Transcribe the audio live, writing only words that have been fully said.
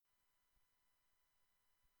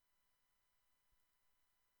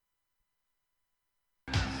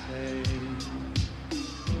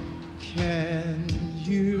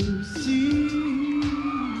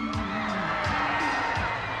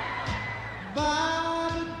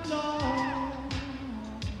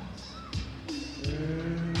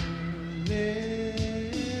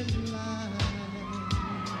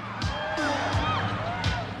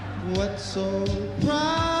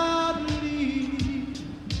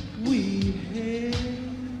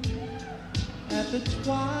the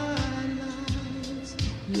twilight's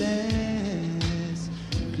last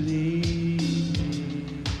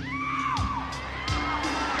gleaming,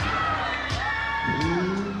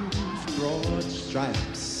 whose broad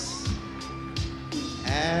stripes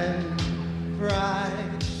and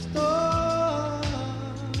bright stars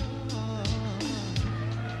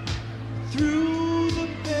through the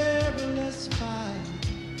perilous fight,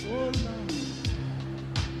 oh Lord,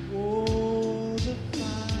 oh the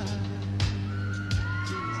fight,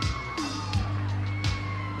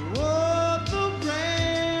 oh the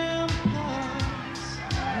ramparts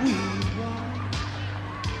we walked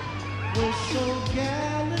were so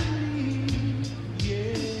gallantly,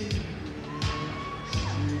 yeah.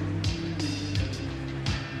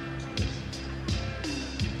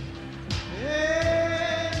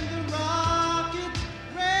 And the rocket's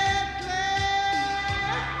red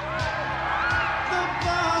glare, the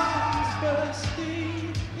bombs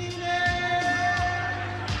bursting in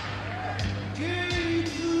air, gave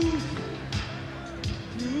through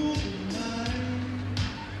the night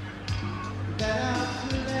that our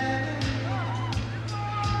flag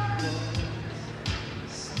was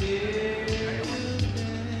still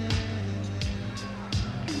there.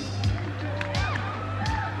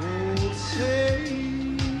 Oh,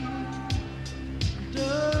 say,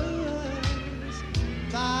 does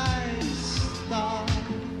thy star-spangled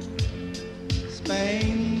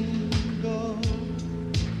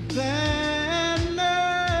banner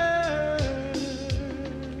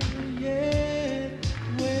yet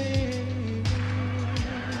wave?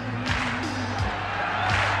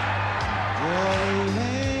 Oh,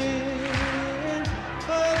 land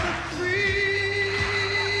of the free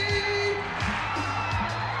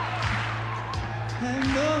and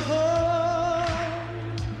the home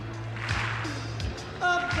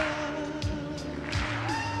above,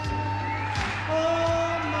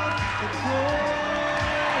 home of the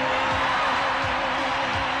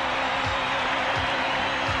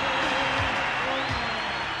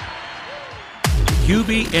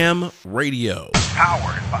UBM Radio.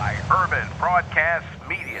 Powered by Urban Broadcast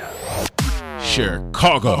Media.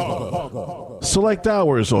 Chicago. Select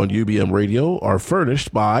hours on UBM Radio are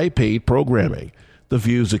furnished by paid programming. The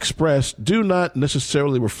views expressed do not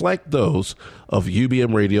necessarily reflect those of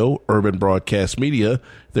UBM Radio, Urban Broadcast Media,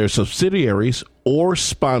 their subsidiaries, or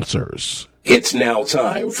sponsors. It's now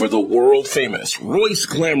time for the world-famous Royce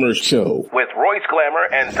Glamour Show. With Royce Glamour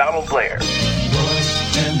and Donald Blair.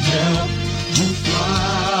 Royce and help you fly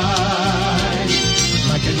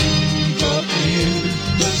like an eagle in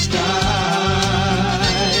the sky.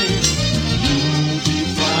 You'll be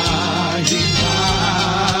flying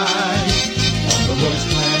high on the Royce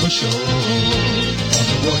Glamour Show. On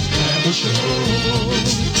the Royce Glamour Show.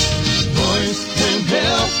 Royce can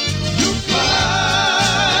help you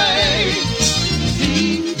fly. He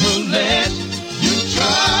will let you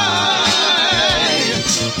try.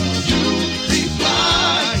 You'll be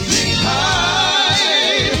flying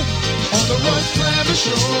high on the Royce Glamour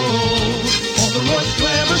Show. On the Royce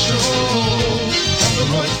Glamour Show. On the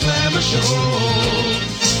Royce Glamour Show.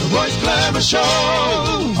 The Royce Glamour Show.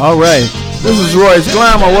 All right, this is Royce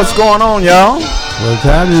Glamour. What's going on, y'all? What's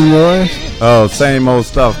happening, Royce? Oh, same old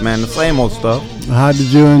stuff, man. The same old stuff. How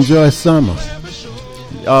did you enjoy summer?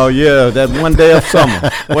 Oh, yeah, that one day of summer.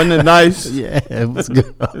 Wasn't it nice? Yeah, it was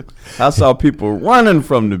good. I saw people running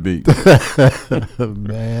from the beach.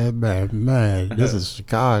 man. This is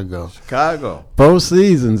Chicago. Chicago. 4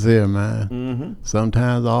 seasons here, man. Mm-hmm.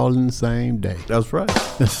 Sometimes all in the same day. That's right.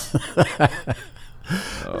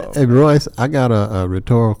 Hey, Royce, I got a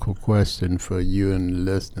rhetorical question for you and the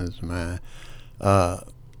listeners, man.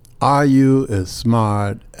 Are you as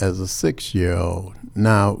smart as a 6-year-old?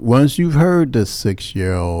 Now, once you've heard the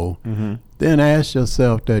 6-year-old, then ask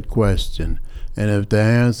yourself that question. And if the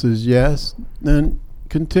answer is yes, then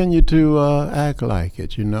continue to act like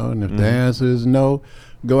it, you know. And if the answer is no,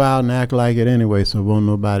 go out and act like it anyway so won't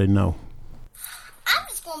nobody know. I'm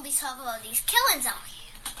just going to be talking about these killings out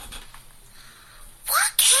here. Why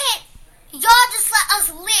can't y'all just let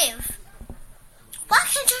us live? Why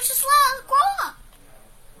can't you just let us grow up?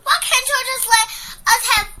 Why can't you just let us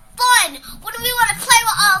have fun when we want to play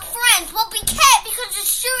with our friends? Well, we can't because you're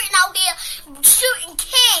shooting out here, shooting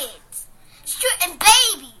kids, shooting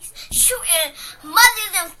babies, shooting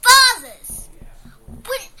mothers and fathers.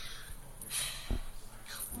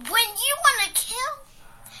 When you want to kill,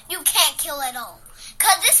 you can't kill at all.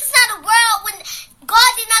 Because this is not a world when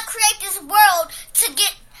God did not create this world to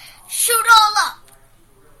shoot all up.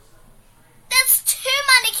 There's too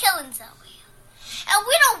many killings out here. And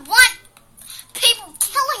we don't want people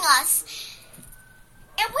killing us.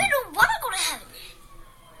 And we don't want to go to heaven.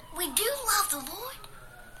 We do love the Lord.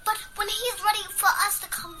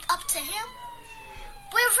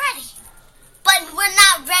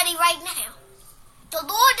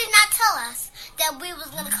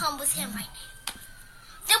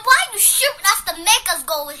 shoot us to make us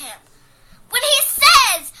go with him. When he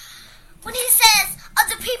says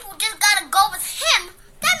other people just gotta go with him,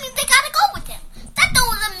 that means they gotta go with him. That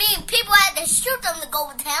doesn't mean people had to shoot them to go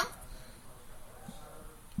with him.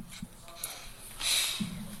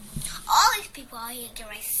 All these people out here get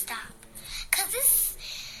ready to stop. Cause this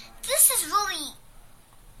is really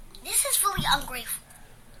ungrateful.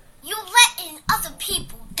 You letting other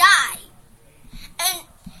people die.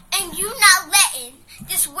 And you not letting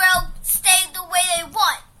this world stay the way they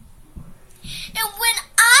want. And when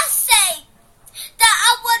I say that I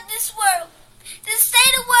want this world to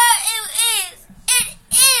stay the way it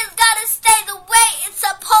is gotta stay the way it's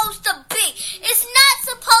supposed to be. It's not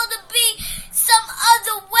supposed to be some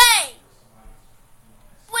other way.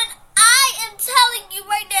 When I am telling you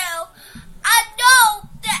right now, I know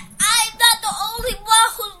that I'm not the only one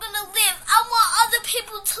who's gonna live. I want other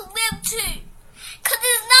people to live too. Cause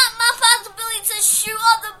it's not my possibility to shoot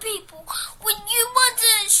other people. When you want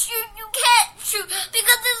to shoot, you can't shoot.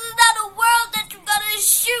 Because this is not a world that you gotta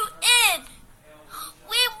shoot in.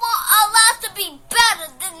 We want our lives to be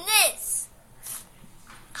better than this.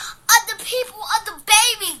 Other people, other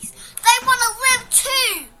babies, they wanna live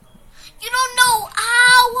too. You don't know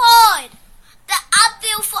how hard that I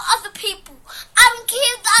feel for other people. I don't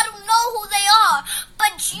care if I don't know who they are.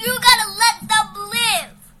 But you gotta let them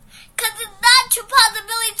live. Because it's not your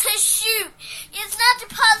possibility to shoot. It's not your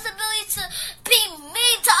possibility to be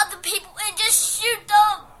mean to other people and just shoot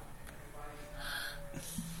them.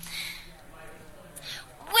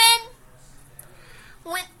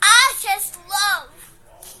 When I just love,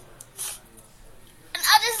 and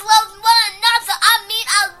I just love one another, I mean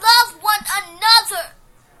I love one another.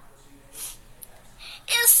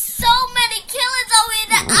 There's so many killings over here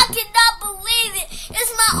that I cannot believe it.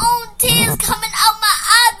 It's my own tears coming out my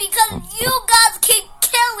eyes because you guys keep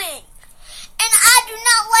killing. And I do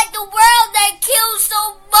not like the world that kills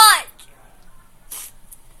so much.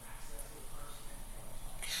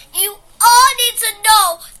 You all need to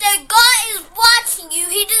know that God is watching you.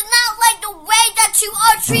 He does not like the way that you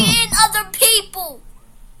are treating other people.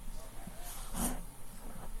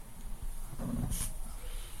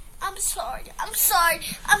 I'm sorry.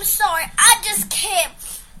 I just can't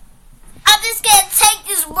take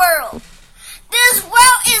this world. This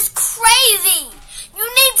world is crazy. You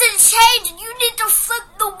need to change it. You need to flip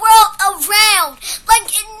the world around like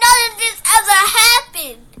none of this ever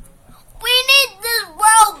happened. We need this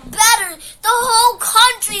world better. The whole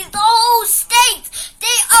countries, the whole states,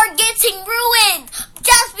 they are getting ruined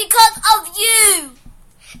just because of you.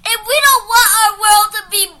 And we don't want our world to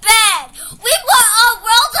be bad. We want our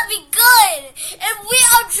world to be good. And we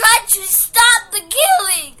are trying to stop the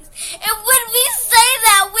killings. And when we say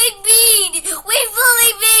that, we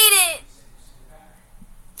really mean it.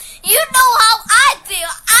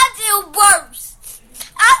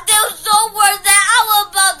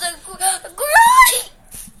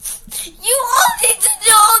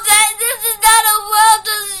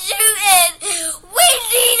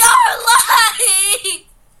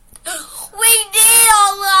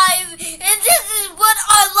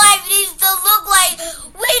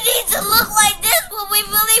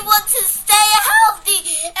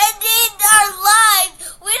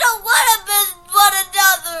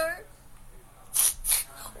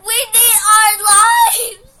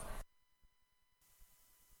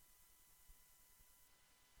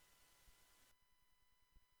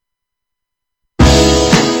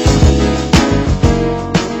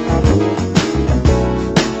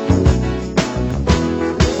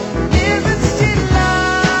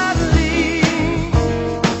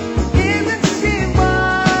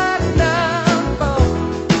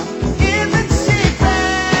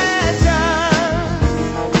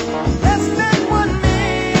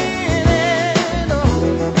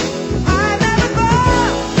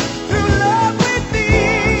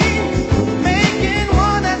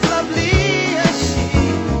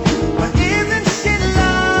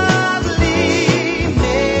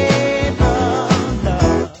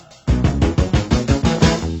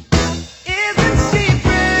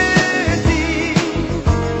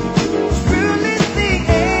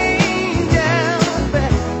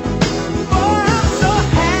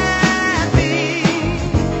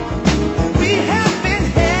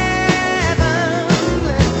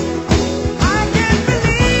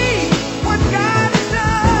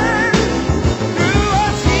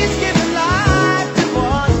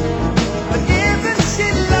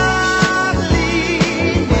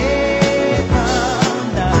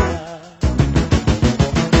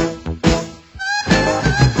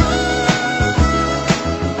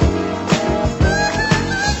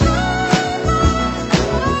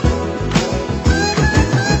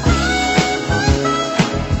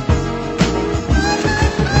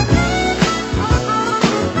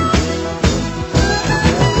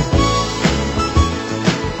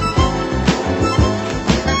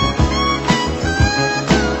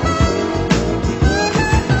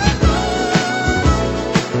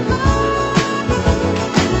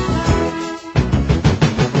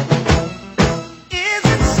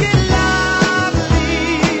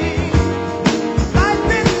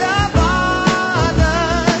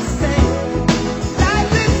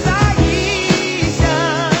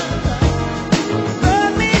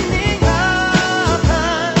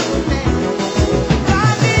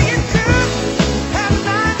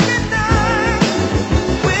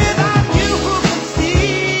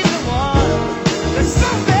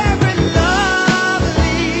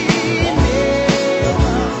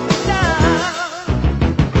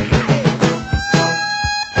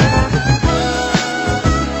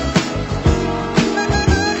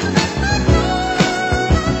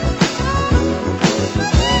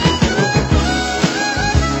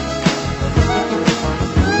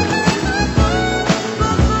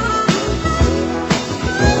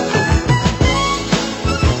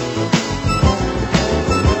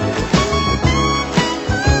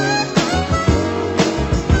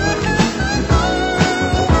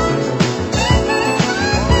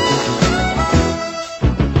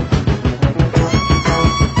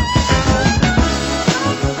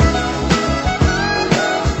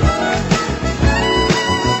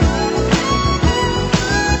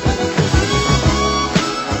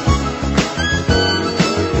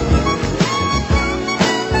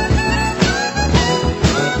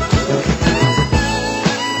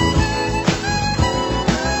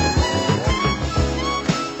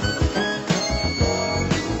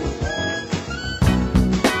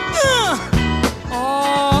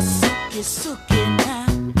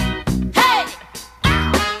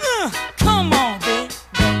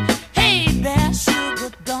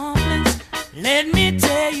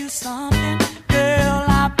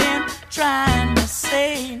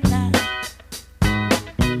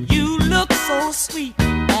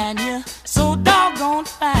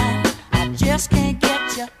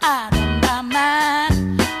 out of my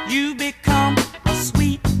mind. You become a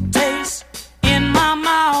sweet taste in my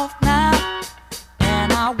mouth now,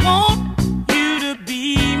 and I want you to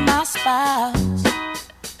be my spouse,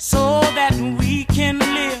 so that we can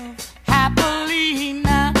live happily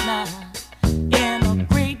now, in a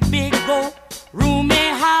great big old roomy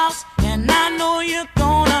house. And I know you're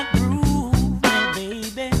gonna groove me,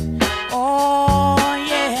 baby. Oh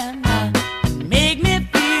yeah, now make me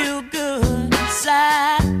feel good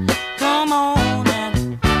inside. Come on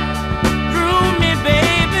and groove me,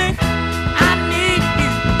 baby. I need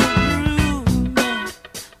you to groove me.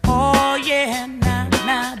 Oh yeah,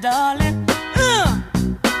 now, darling.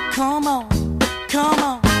 Come on, come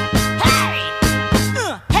on.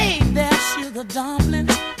 Hey there, sugar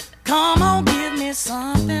dumplings. Come on, give me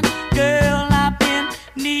something, girl, I've been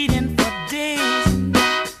needing for days.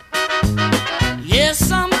 Yes,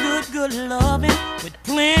 some good loving with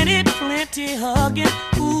plenty hugging.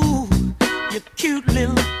 Ooh, you cute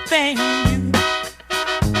little thing, you.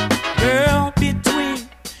 Girl, between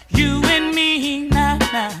you and me now,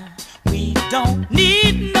 we don't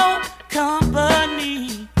need no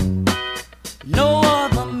company. No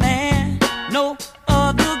other man, no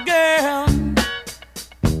other girl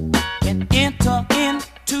can enter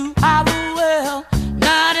into our world,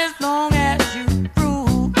 not as long as you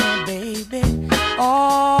prove me, baby.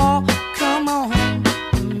 Oh, come on,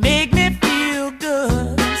 make me feel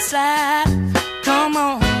good inside. Come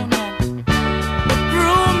on,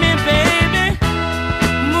 groove me, baby,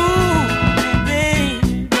 move me,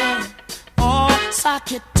 baby. Oh,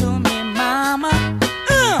 sock it to me, mama.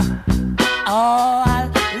 Oh,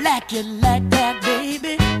 I like it like that,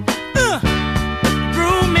 baby.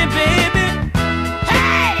 Groove me, baby.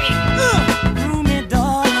 Hey, groove me,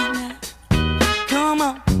 darling. Come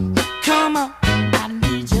on, come on. I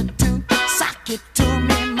need you to sock it to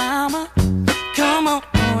me, mama. Come on,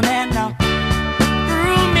 and now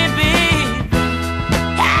groove me, baby.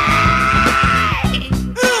 Hey,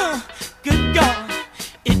 good God,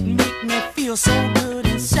 it make me feel so good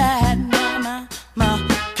inside, mama.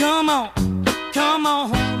 Come on. Come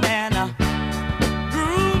on, man.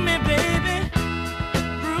 Groove me, baby.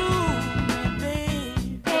 Groove me,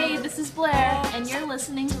 baby. Hey, this is Blair, and you're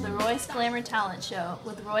listening to the Royce Glamour Talent Show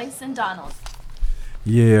with Royce and Donald.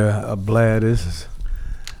 Yeah, Blair, this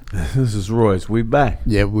is Royce. We back.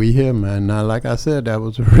 Yeah, we here, man. Now, like I said, that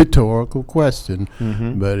was a rhetorical question.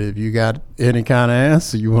 Mm-hmm. But if you got any kind of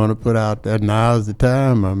answer you want to put out there, now's the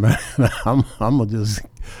time, my man. I'm going to just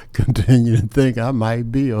continue to think I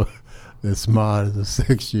might be as smart as a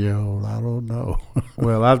 6-year-old. I don't know.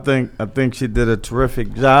 Well, I think she did a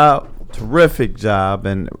terrific job,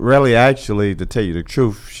 and really, actually, to tell you the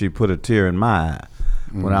truth, she put a tear in my eye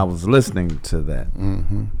when I was listening to that.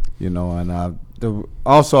 Mm-hmm. You know, and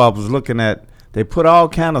also I was looking at, they put all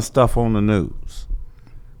kind of stuff on the news,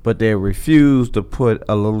 but they refused to put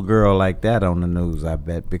a little girl like that on the news, I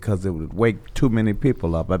bet, because it would wake too many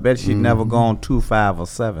people up. I bet she'd never gone 2, 5, or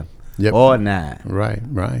 7, or 9.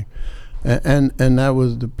 Right. And that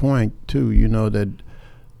was the point, too, you know, that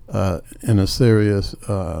in a serious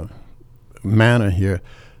manner here,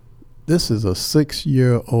 this is a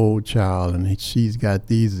 6-year-old child, and she's got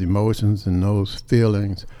these emotions and those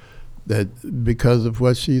feelings that because of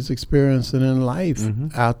what she's experiencing in life,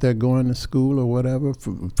 out there going to school or whatever,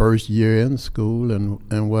 first year in school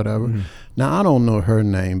and whatever. Now, I don't know her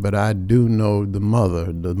name, but I do know the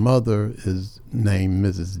mother. The mother is named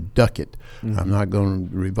Mrs. Duckett. I'm not going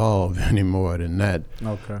to revolve any more than that.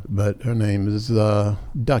 Okay. But her name is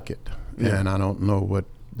Duckett, and I don't know what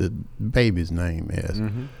the baby's name is.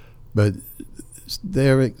 But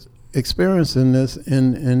they're experiencing this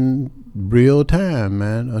in real time,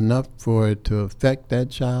 man, enough for it to affect that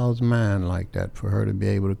child's mind like that, for her to be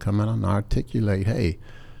able to come out and articulate, hey,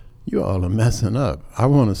 you all are messing up. I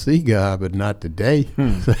want to see God, but not today.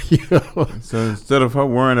 So instead of her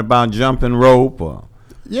worrying about jumping rope or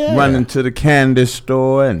running to the candy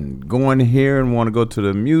store and going here and want to go to the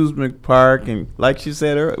amusement park, and like she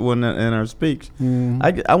said in her speech,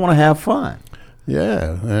 I want to have fun.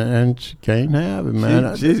 Yeah, and she can't have it,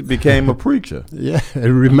 man. She became a preacher. Yeah, it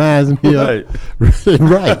reminds me right.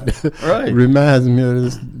 It reminds me of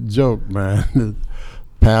this joke, man. The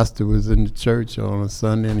pastor was in the church on a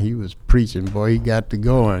Sunday, and he was preaching. Boy, he got to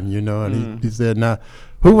going, you know, and he said, now,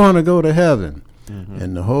 who want to go to heaven?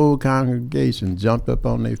 And the whole congregation jumped up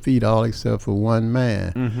on their feet, all except for one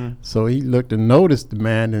man. So he looked and noticed the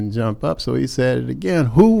man didn't jump up, so he said it again,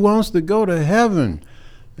 who wants to go to heaven?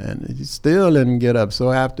 And he still didn't get up.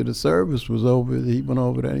 So after the service was over, he went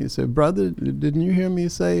over there and he said, brother, didn't you hear me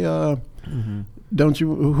say, don't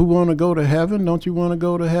you, who want to go to heaven? Don't you want to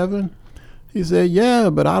go to heaven? He said, yeah,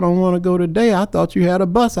 but I don't want to go today. I thought you had a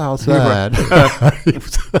bus outside.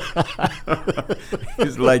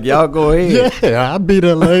 He's like, y'all go ahead. Yeah, I'll be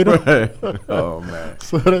there later. Right. Oh, man.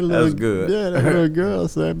 So that That's good. Yeah, that little girl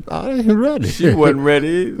said, I ain't ready. She wasn't ready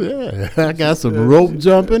either. Yeah, I got some rope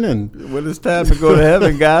jumping. And when it's time to go to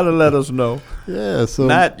heaven, God will let us know. Yeah, so.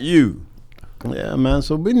 Not you. Yeah, man.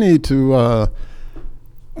 So we need to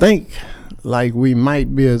think like we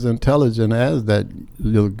might be as intelligent as that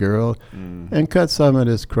little girl and cut some of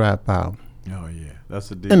this crap out. Oh, yeah.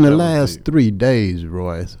 That's a deep. In the last 3 days,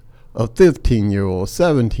 Royce, a 15-year-old,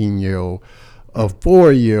 17-year-old, a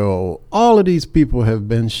 4-year-old, all of these people have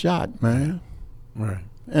been shot, man. Right.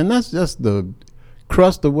 And that's just the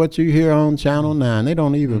crust of what you hear on Channel 9. They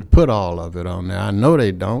don't even put all of it on there. I know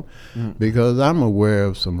they don't because I'm aware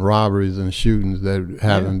of some robberies and shootings that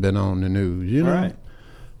haven't been on the news, you know? Right.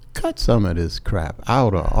 Cut some of this crap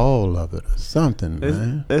out of all of it or something,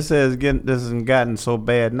 man. It says this has gotten so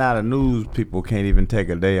bad now the news people can't even take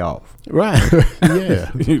a day off. Right.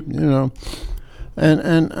 Yeah. You know.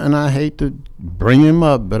 And I hate to bring him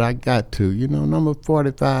up, but I got to. You know, number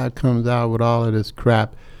 45 comes out with all of this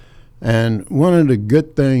crap. And one of the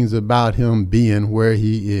good things about him being where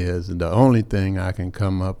he is, and the only thing I can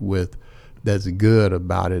come up with that's good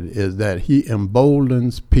about it, is that he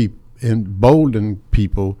emboldens people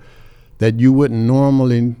that you wouldn't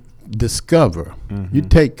normally discover. You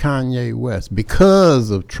take Kanye West. Because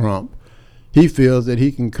of Trump, he feels that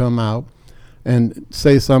he can come out and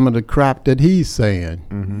say some of the crap that he's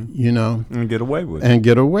saying, you know. And get away with it. And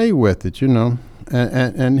get away with it, you know.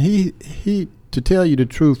 And he to tell you the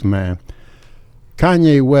truth, man,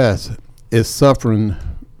 Kanye West is suffering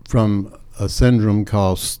from a syndrome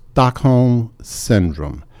called Stockholm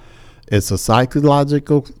Syndrome. It's a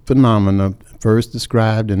psychological phenomenon first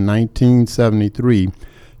described in 1973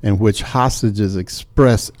 in which hostages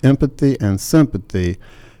express empathy and sympathy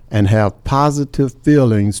and have positive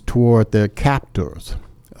feelings toward their captors,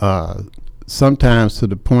 sometimes to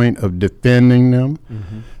the point of defending them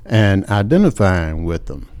and identifying with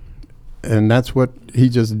them. And that's what he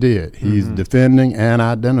just did. He's defending and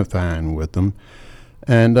identifying with them.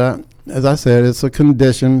 And as I said, it's a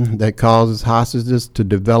condition that causes hostages to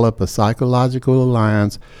develop a psychological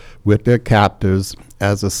alliance with their captors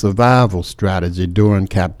as a survival strategy during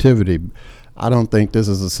captivity. I don't think this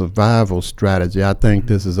is a survival strategy. I think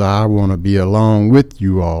this is I want to be along with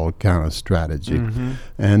you all kind of strategy.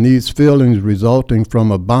 And these feelings resulting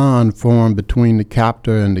from a bond formed between the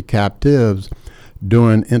captor and the captives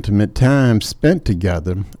during intimate time spent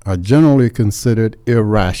together are generally considered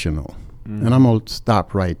irrational. And I'm going to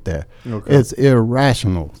stop right there. Okay. It's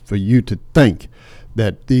irrational for you to think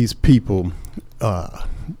that these people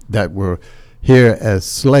that were here as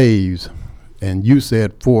slaves, and you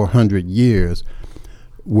said 400 years,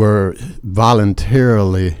 were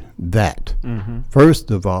voluntarily that. First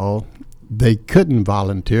of all, they couldn't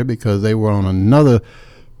volunteer because they were on another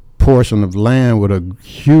portion of land with a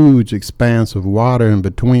huge expanse of water in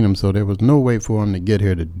between them, so there was no way for them to get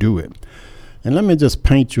here to do it. And let me just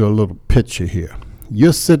paint you a little picture here.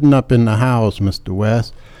 You're sitting up in the house, Mr.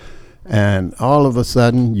 West, and all of a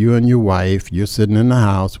sudden, you and your wife, you're sitting in the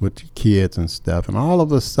house with your kids and stuff, and all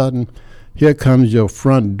of a sudden, here comes your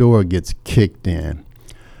front door gets kicked in.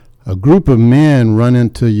 A group of men run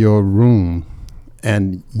into your room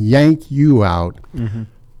and yank you out,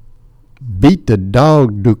 beat the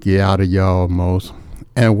dog dookie out of you almost,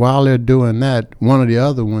 and while they're doing that, one of the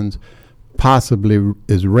other ones possibly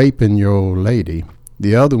is raping your old lady.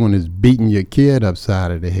 The other one is beating your kid upside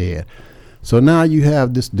of the head. So now you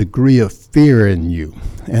have this degree of fear in you.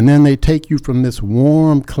 And then they take you from this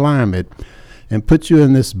warm climate and put you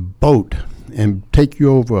in this boat and take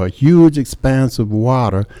you over a huge expanse of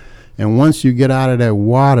water. And once you get out of that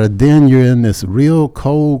water, then you're in this real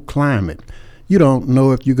cold climate. You don't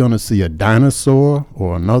know if you're going to see a dinosaur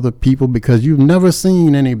or another people because you've never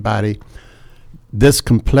seen anybody this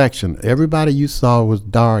complexion. Everybody you saw was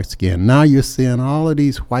dark skinned. Now you're seeing all of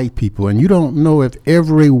these white people, and you don't know if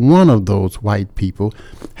every one of those white people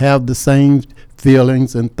have the same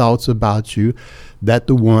feelings and thoughts about you that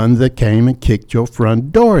the ones that came and kicked your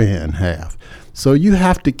front door in have. So you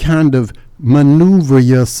have to kind of maneuver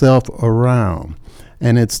yourself around.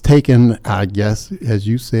 And it's taken, I guess, as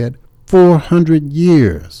you said, 400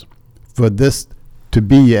 years for this to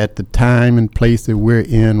be at the time and place that we're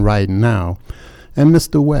in right now. And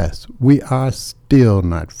Mr. West, we are still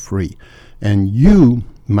not free. And you,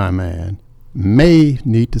 my man, may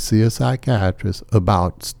need to see a psychiatrist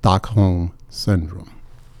about Stockholm Syndrome.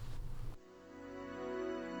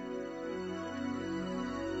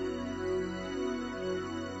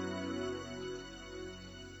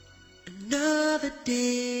 No. Another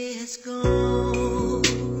day has gone.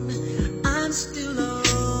 I'm still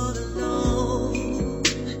all alone.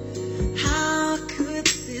 How could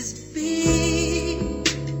this be?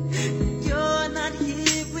 You're not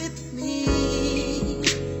here with me.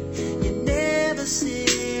 You never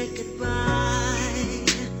said goodbye.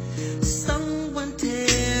 Someone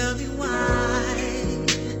tell me why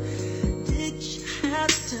did you have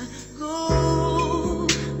to go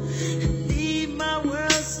and leave my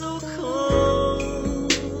world so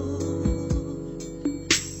cold?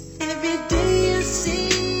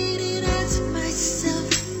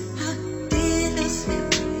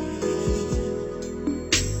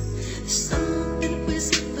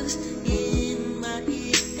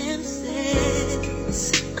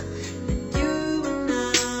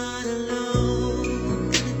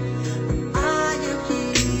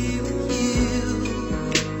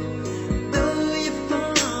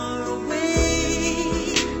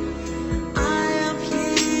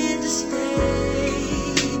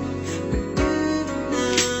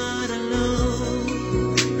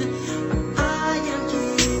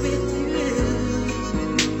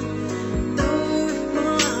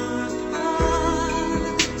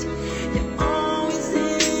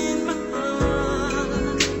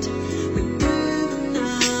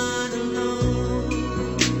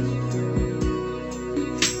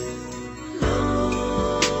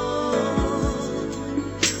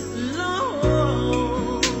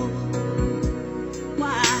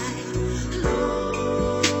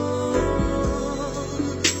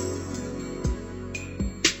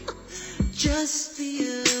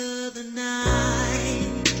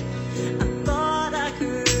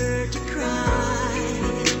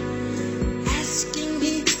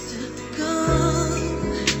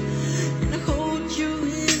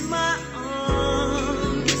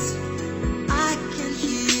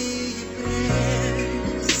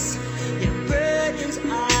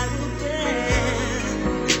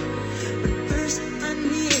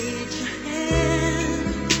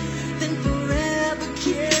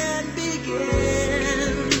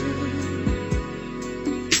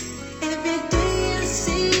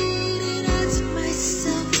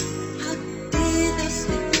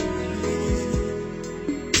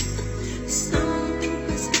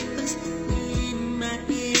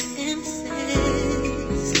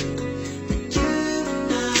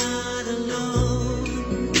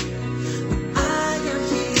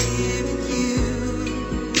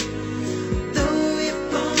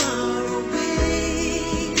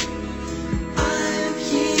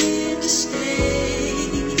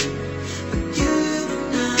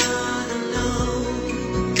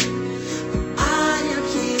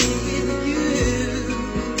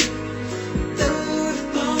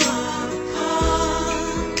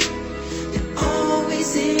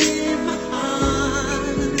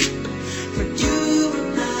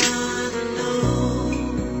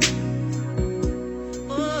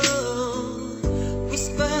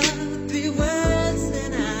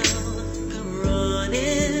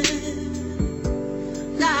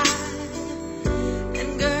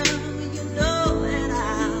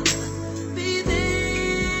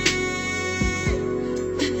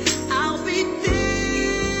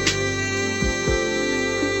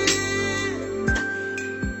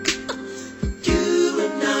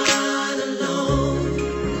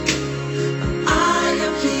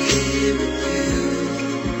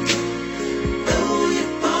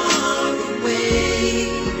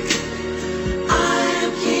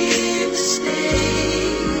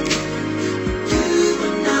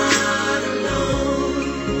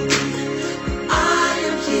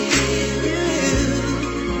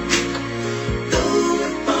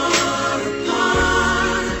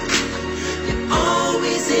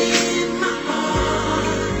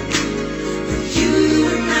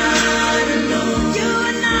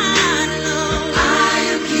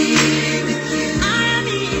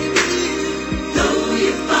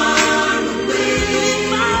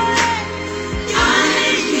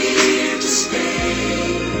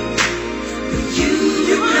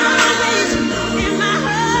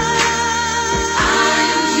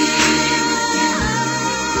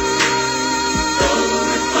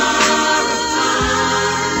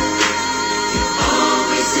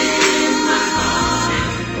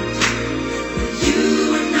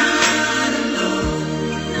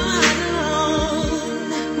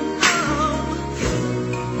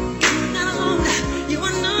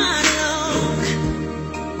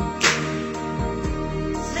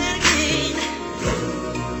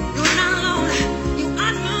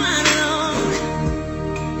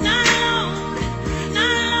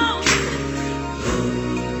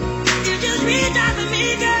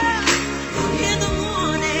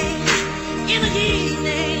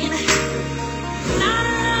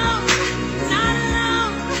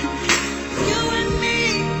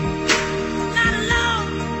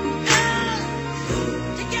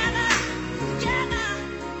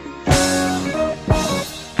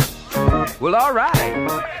 Well, all right.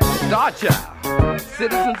 Star Child,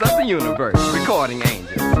 citizens of the universe, recording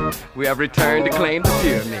angels. We have returned to claim the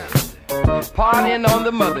pyramids. Partying on the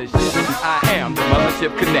mothership. I am the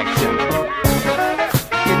mothership connection.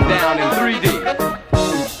 Getting down in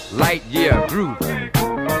 3D. Light year groove.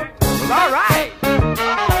 Well, all right.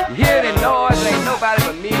 You hear the noise? Ain't nobody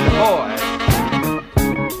but me and the boys.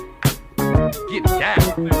 Get down.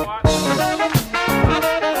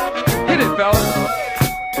 Hit it, fellas.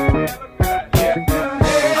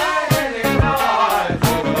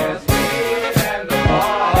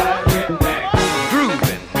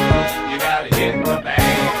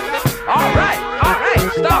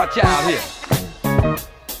 Child here.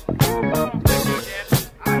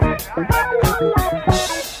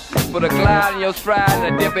 Put a glide in your stride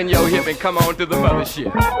and a dip in your hip and come on to the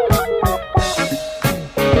mothership.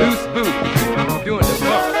 Loose boot, doing the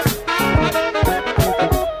bump.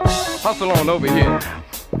 Hustle on over here.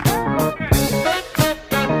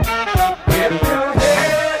 If your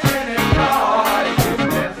head in it noise, it's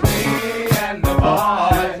just me and the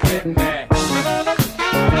boys getting mad.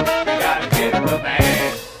 You gotta hit the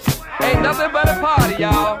band. Ain't nothing but a party,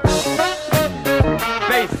 y'all.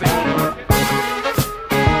 Basic.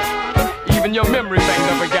 Even your memory bank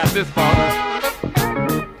never got this far.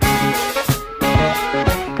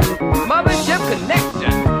 Mothership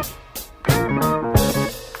connection.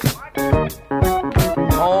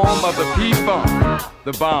 Home of the P-Funk,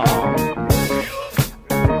 the bomb.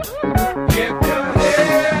 If your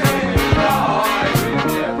head is noise, it's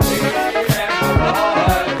just me and the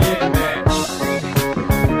boys getting mad.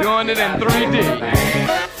 Doing it in 3D.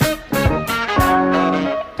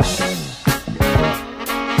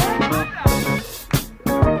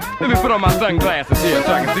 Let me put on my sunglasses here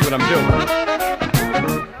so I can see what I'm doing.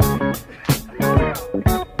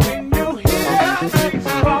 When you hear things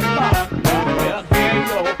from well, here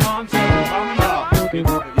go concert from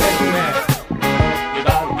yes, man. You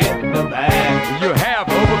don't get the bag. You have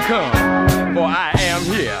overcome, for I am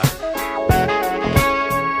here.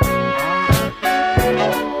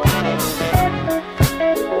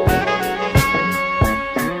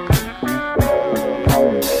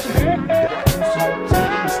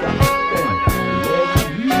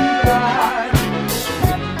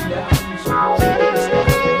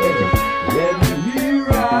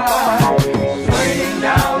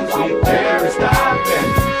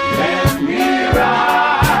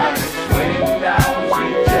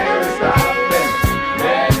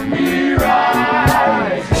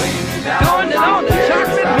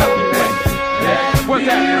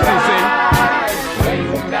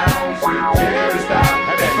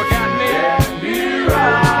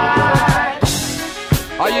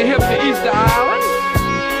 Hip to Easter Island,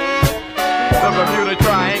 the Bermuda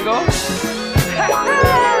Triangle.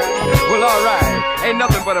 Well, all right, ain't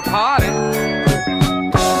nothing but a party.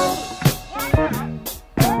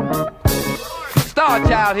 Star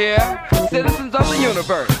Child here, citizens of the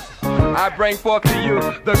universe. I bring forth to you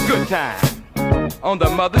the good time on the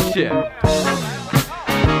mothership.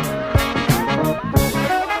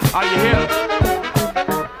 Are you here?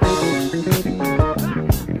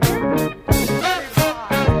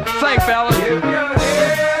 Sing, fellas.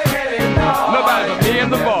 Nobody but me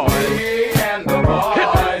and the boys. Hit the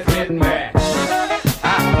getting mad. I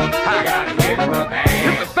gotta hit the band.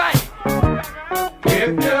 Hit the bang. If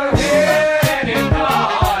your head is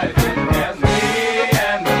noise, it's me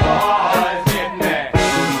and the boys getting mad.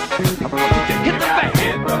 Hit the bang.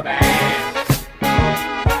 Hit the band.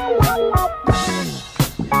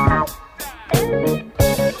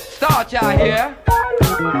 Star Child here.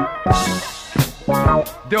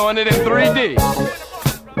 Doing it in 3D.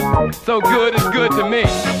 So good is good to me.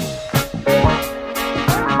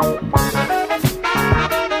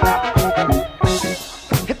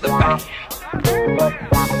 Hit the bang.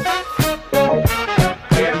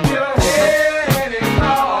 If your head is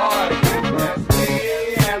noise, it's me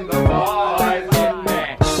and the boys get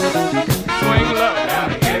mad. Swing low, now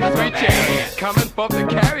hit 3 chairs. Coming for to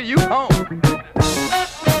carry you home.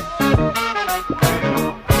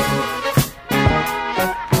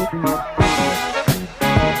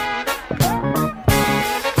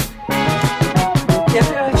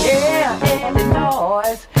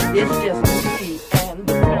 It's just me and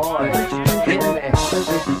the boys. Hit me.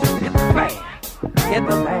 Hit the band. Hit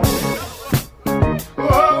the band.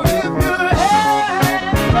 Oh, if your head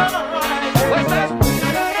is noise. What's that?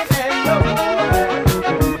 And the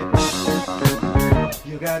boys.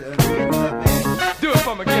 You gotta hit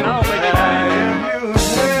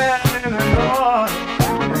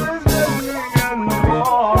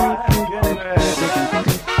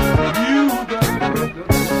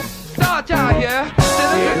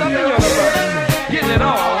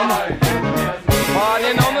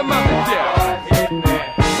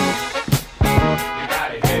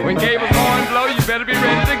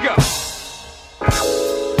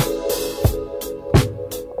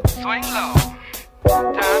swing low.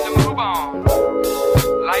 Time to move on.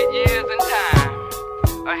 Light years in time,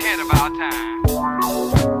 ahead of our time.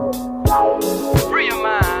 Free your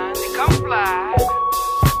mind and come fly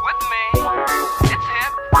with me. It's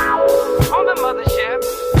hip on the mothership.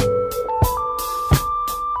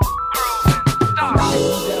 Cruising, start.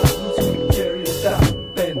 Sweet chariot, stop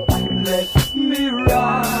and let me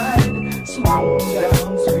ride. Slow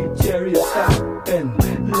down, sweet chariot, stop and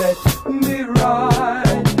let me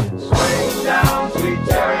ride. Swing down, sweet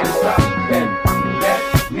chariot, stop and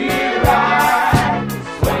let me ride.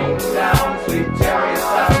 Swing down, sweet chariot,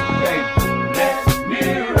 stop and let me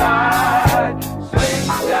ride. Swing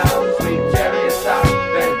down, sweet chariot, stop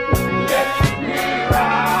and let me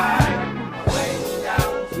ride. Swing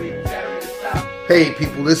down, sweet chariot, stop. Hey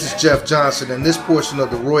people, this is Jeff Johnson, and this portion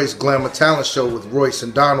of the Royce Glamour Talent Show with Royce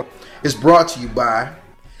and Donald is brought to you by...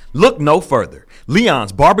 Look no further.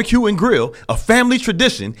 Leon's Barbecue and Grill, a family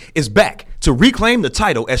tradition, is back to reclaim the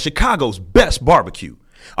title as Chicago's best barbecue.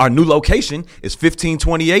 Our new location is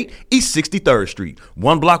 1528 East 63rd Street,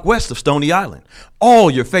 1 block west of Stony Island.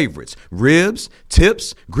 All your favorites, ribs,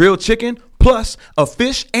 tips, grilled chicken, plus a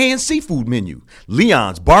fish and seafood menu.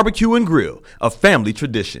 Leon's Barbecue and Grill, a family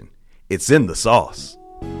tradition. It's in the sauce.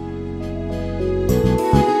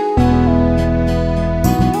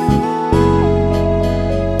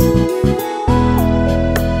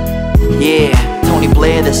 Yeah, Tony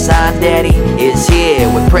Blair, the sign daddy, is here.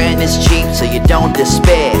 With printing is cheap, so you don't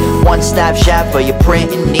despair. One-stop shop for your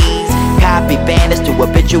printing needs. Copy banners to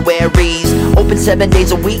obituaries. Open 7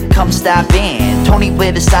 days a week, come stop in. Tony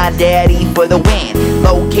Blair, the sign daddy, for the win.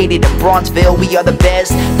 Located in Bronxville, we are the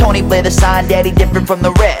best. Tony Blair, the sign daddy, different from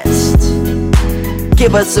the rest.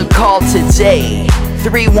 Give us a call today.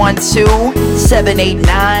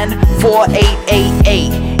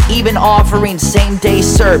 312-789-4888. Even offering same-day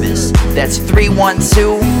service. That's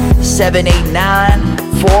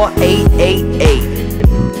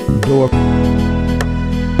 312-789-4888. Door.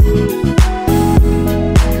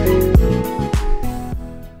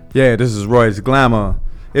 Yeah, this is Royce Glamour.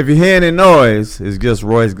 If you hear any noise, it's just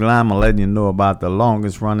Royce Glamour letting you know about the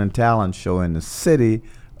longest running talent show in the city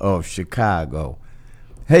of Chicago.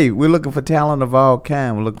 Hey, we're looking for talent of all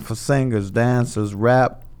kinds. We're looking for singers, dancers,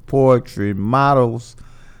 rap, poetry, models,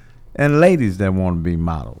 and ladies that want to be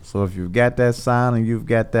models. So if you've got that sound and you've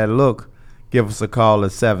got that look, give us a call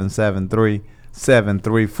at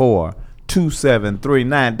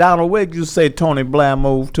 773-734-2739. Donald, where did you say Tony Blair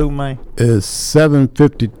moved to, man? It's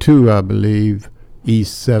 752, I believe,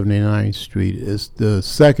 East 79th Street. It's the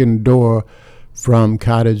second door from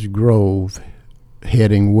Cottage Grove,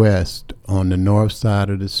 heading west on the north side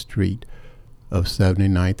of the street of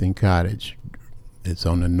 79th and Cottage. It's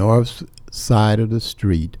on the north side of the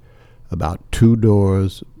street, about 2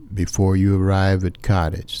 doors before you arrive at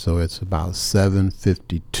Cottage. So it's about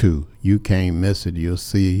 752. You can't miss it. You'll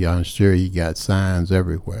see, I'm sure you got signs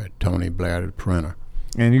everywhere. Tony Blair, the printer.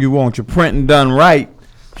 And you want your printing done right,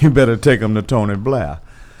 you better take them to Tony Blair.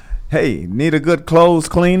 Hey, need a good clothes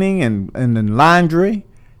cleaning and laundry?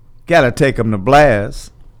 Gotta take them to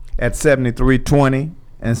Blair's at 7320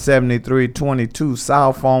 and 7322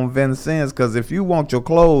 South on Vincennes, because if you want your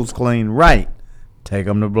clothes cleaned right, take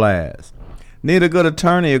them to Blair's. Need a good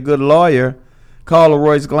attorney, a good lawyer? Call the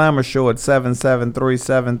Royce Glamour Show at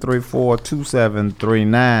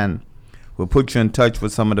 773-734-2739. We'll put you in touch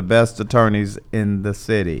with some of the best attorneys in the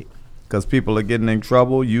city, because people are getting in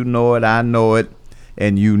trouble. You know it, I know it,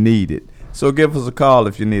 and you need it. So give us a call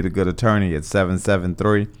if you need a good attorney at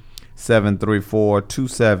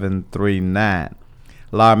 773-734-2739.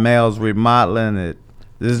 Larmel's Remodeling it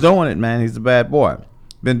is doing it, man. He's a bad boy.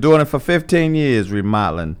 Been doing it for 15 years,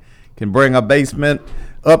 remodeling. Can bring a basement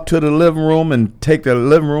up to the living room and take the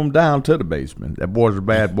living room down to the basement. That boy's a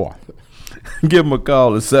bad boy. Give him a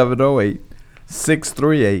call at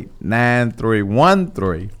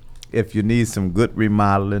 708-638-9313 if you need some good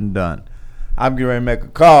remodeling done. I'm getting ready to make a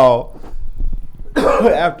call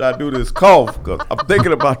after I do this cough, because I'm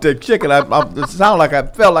thinking about that chicken. It sounded like I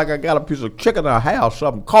felt like I got a piece of chicken in a house,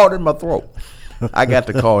 something caught in my throat. I got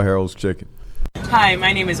to call Harold's Chicken. Hi,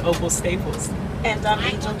 my name is Opal Staples. And I'm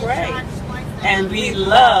Angel Gray. And we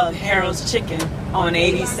love Harold's Chicken on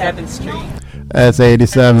 87th Street. That's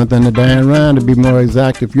 87th and the Dan Ryan, to be more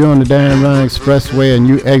exact. If you're on the Dan Ryan Expressway and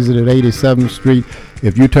you exit at 87th Street,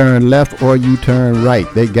 if you turn left or you turn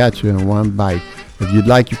right, they got you in one bite. If you'd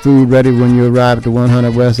like your food ready when you arrive at the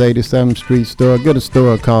 100 West 87th Street store, get a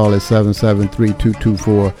store call at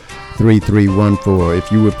 773-224-3314.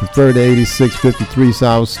 If you would prefer the 8653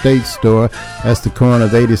 South State store, that's the corner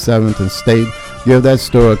of 87th and State, give that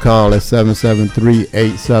store a call at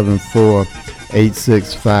 773-874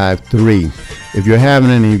 8653. If you're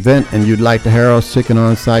having an event and you'd like the Harold's Chicken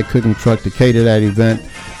on-site cooking truck to cater that event,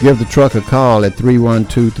 give the truck a call at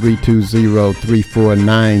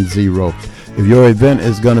 312-320-3490. If your event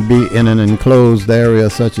is going to be in an enclosed area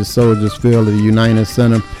such as Soldiers Field or the United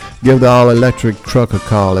Center, give the all-electric truck a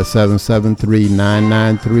call at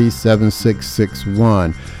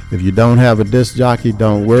 773-993-7661. If you don't have a disc jockey,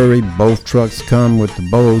 don't worry. Both trucks come with the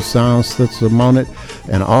Bose sound system on it,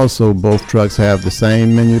 and also both trucks have the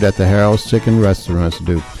same menu that the Harold's Chicken restaurants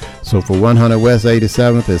do. So for 100 West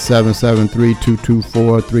 87th, it's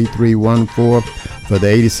 773-224-3314. For the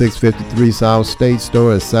 8653 South State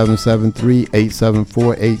Store, it's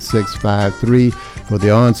 773-874-8653. For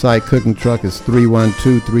the on-site cooking truck, it's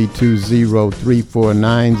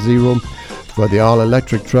 312-320-3490. For the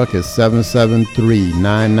all-electric truck, it's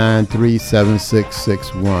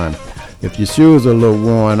 773-993-7661. If your shoes are a little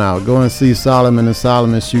worn out, go and see Solomon and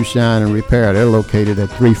Solomon Shoe Shine and Repair. They're located at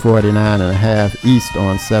 349 and a half East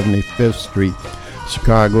on 75th Street,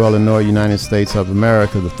 Chicago, Illinois, United States of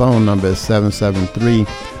America. The phone number is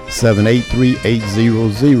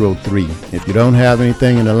 773-783-8003. If you don't have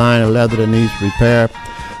anything in the line of leather that needs repair,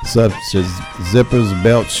 such as zippers,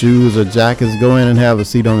 belts, shoes, or jackets, go in and have a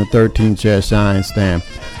seat on the 13-chair shine stand.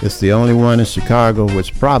 It's the only one in Chicago,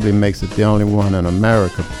 which probably makes it the only one in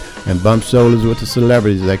America. And bump shoulders with the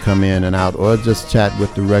celebrities that come in and out, or just chat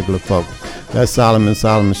with the regular folk. That's Solomon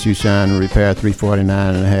Shoe Shine and Repair,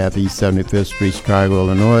 349 and a half East 75th Street, Chicago,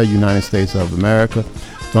 Illinois, United States of America.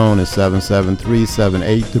 Phone is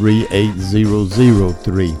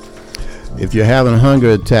 773-783-8003. If you're having a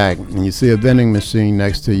hunger attack and you see a vending machine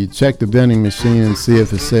next to you, check the vending machine and see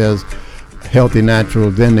if it says Healthy Natural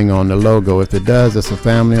Vending on the logo. If it does, it's a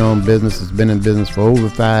family-owned business. It's been in business for over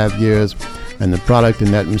 5 years, and the product in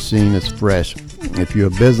that machine is fresh. If you're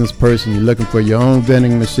a business person, you're looking for your own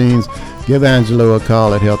vending machines, give Angelo a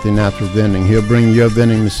call at Healthy Natural Vending. He'll bring your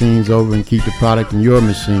vending machines over and keep the product in your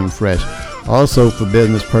machine fresh. Also, for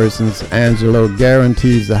business persons, Angelo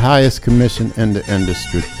guarantees the highest commission in the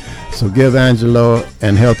industry. So give Angelo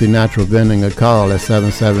and Healthy Natural Vending a call at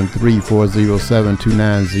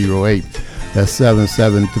 773-407-2908. That's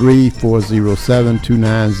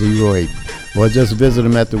 773-407-2908. Or just visit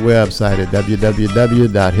them at the website at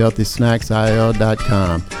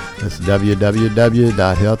www.healthysnacksil.com. That's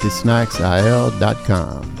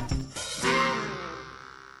www.healthysnacksil.com.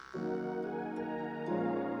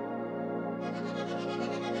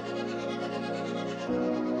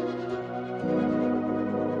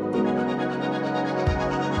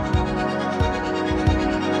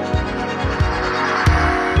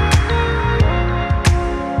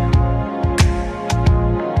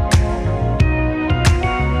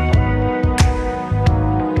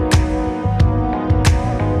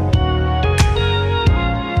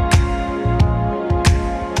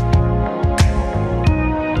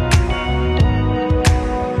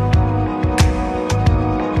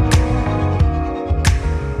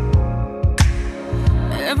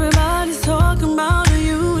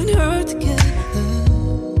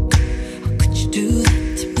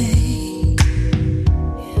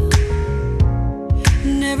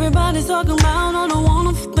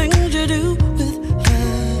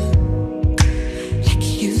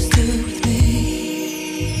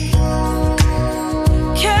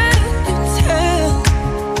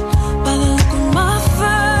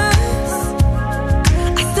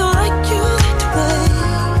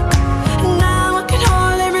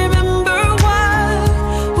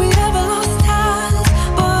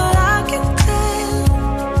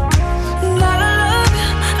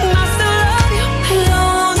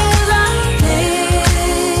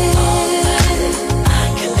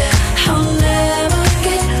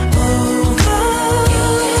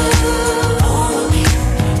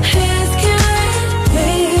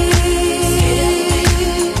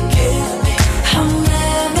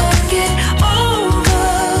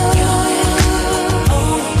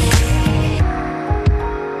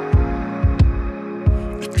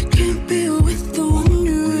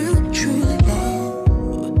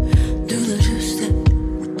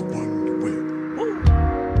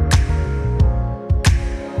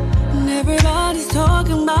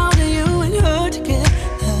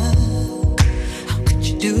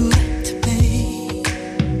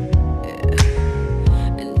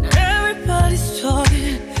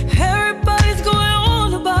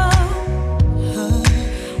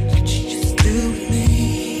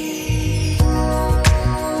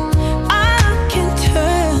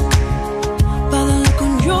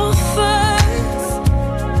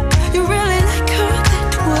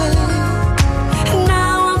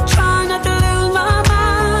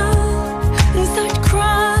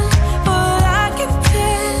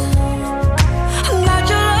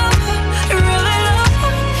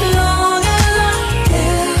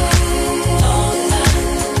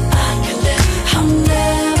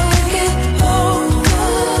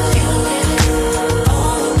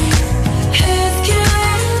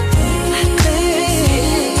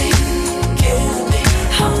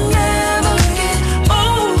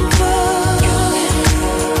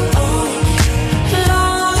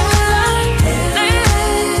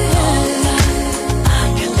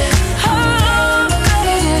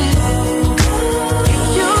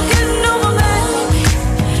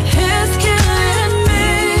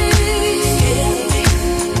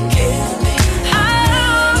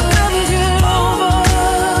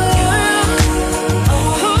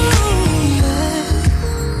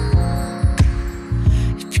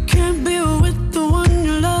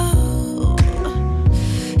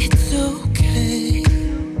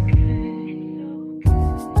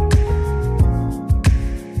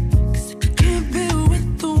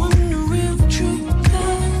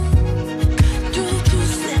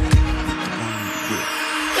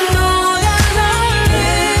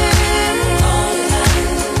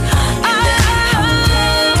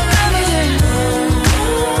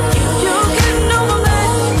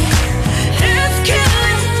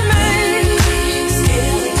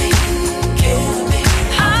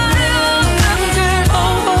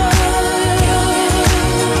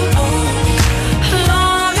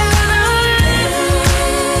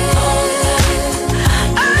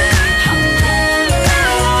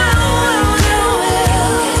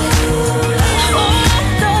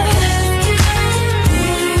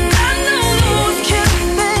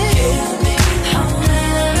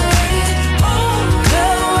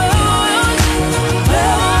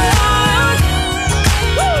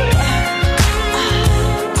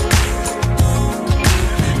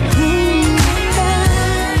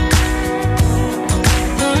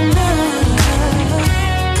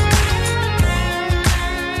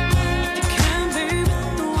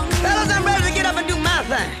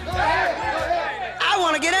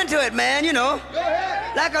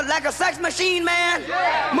 like a sex machine, man.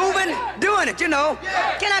 Yeah. Moving, doing it, you know.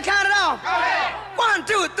 Yeah. Can I count it off? Go ahead. 1,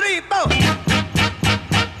 2, 3, 4.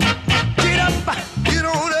 Get up, Get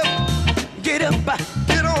on up, get up,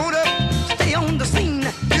 get on up, stay on the scene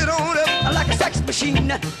get on up, like a sex machine.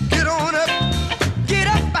 get on up, Get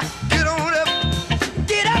up, get on up,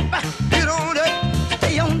 get up, get on up,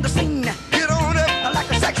 stay on the scene get on up, like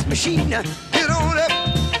a sex machine. get on up,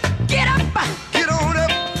 Get up, get on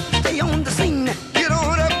up, stay on the scene get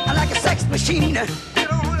on up, like a sex machine.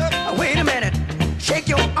 get on up. Wait a minute, shake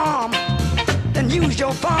your arm, then use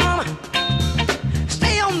your palm.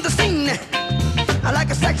 Stay on the scene like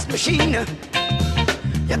a sex machine.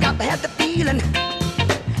 You got to have the feeling,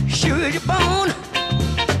 sure you're born.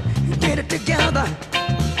 Get it together,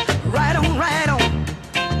 right on, right on.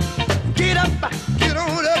 Get up, Get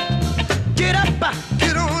on up, get up,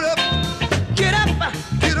 get on up, get up.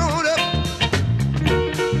 get on up.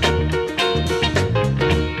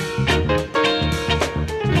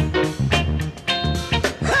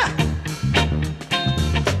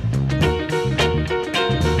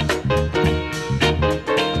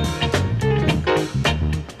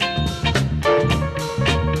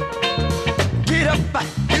 Get up,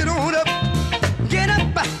 Get on up, get up,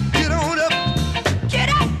 get on up, get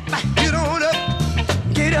up, get on up,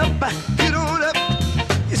 get up. get on up.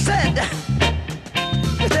 You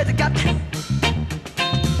said you got,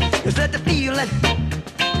 you said the feeling,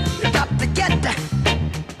 you got to get,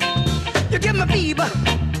 you give me fever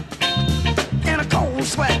and a cold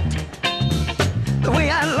sweat. The way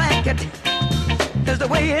I like it is the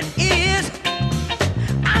way it is.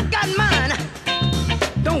 I got mine,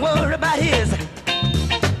 don't worry about his.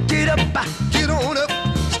 Get up, Get on up,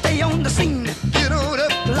 stay on the scene get on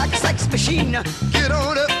up, like a sex machine. get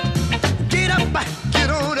on up, Get up, get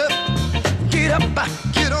on up, get up.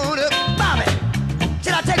 get on up. Bobby,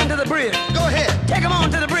 should I take him to the bridge? Go ahead, Take him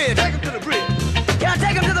on to the bridge. take him to the bridge. Can I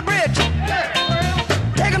take him to the bridge?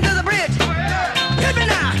 Take him to the bridge. Hit me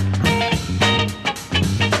now.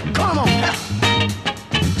 Come on.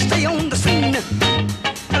 Stay on the scene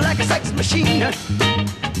like a sex machine.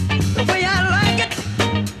 The way I like it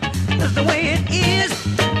is the way it is.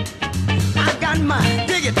 I got mine.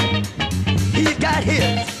 Dig it. He's got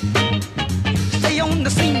his. Stay on the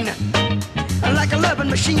scene like a loving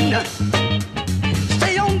machine.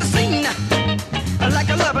 Stay on the scene like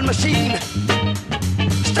a loving machine.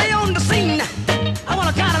 Stay on the scene. I want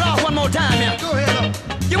to count it off one more time here. Go ahead.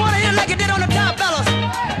 You want to hit it like it did on the top, fellas?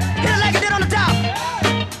 Hit it like it did on the top.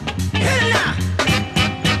 Hit it now.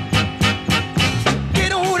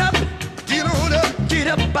 Get on up, Get on up, get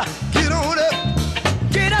up, get on up,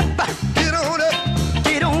 get up, get on up,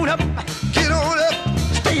 get on up. get on up,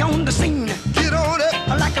 Stay on the scene get on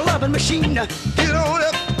up, like a loving machine. get on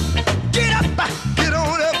up, Get up, get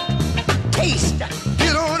on up, taste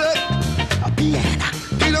get on up, a piano.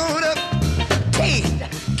 get on up, Taste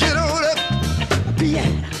get on up, a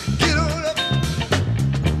piano. get on up.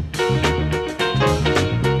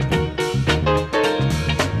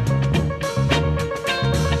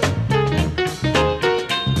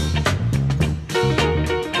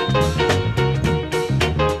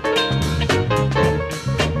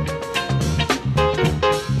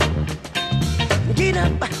 Get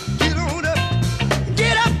up, Get on up,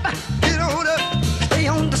 get up. get on up, Stay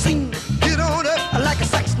on the scene get on up, like a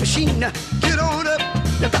sex machine. get on up,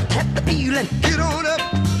 You got to have the feeling, get on up,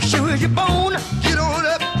 sure as you're born. get on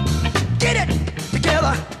up, Get it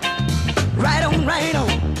together, right on, right on,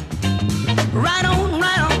 right on,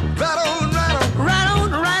 right on, right on, right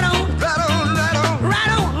on, right on, right on, right on, right on,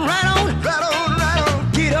 right on, right on. right on, right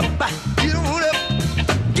on. Get up, Get on up,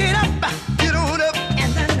 get up, get on up,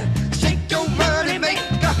 and then shake your money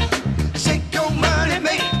maker, shake your money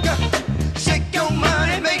maker, shake your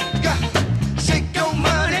money maker, shake your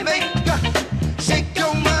money maker, shake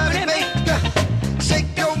your money maker,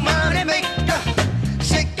 shake your money maker,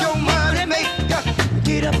 shake your money maker.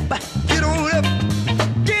 get up, Get on up,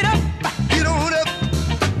 get up, get on up,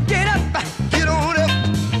 get up, get on up,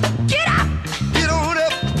 get up, get on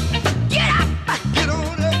up, get up. get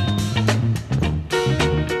on up.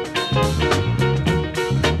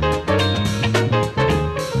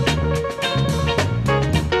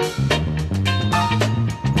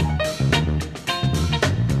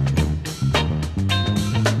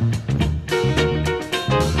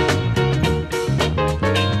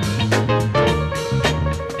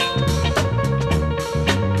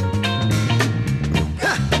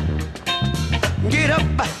 Get up,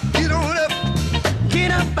 Get on up,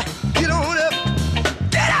 get up, get on up,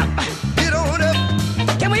 get up. get on up.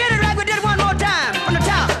 Can we hit it like we did one more time from the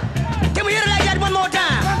top? Can we hit it like that one more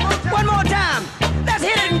time? One more time. Let's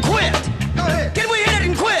hit it and quit. Go ahead. Can we hit it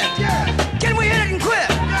and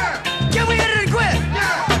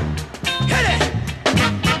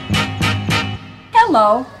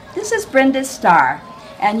Hello, this is Brenda Starr,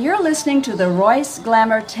 and you're listening to the Royce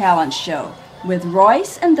Glamour Talent Show with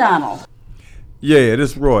Royce and Donald. Yeah,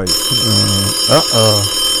 this Royce.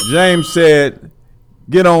 James said,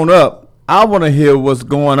 get on up. I want to hear what's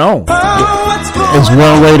going on. It's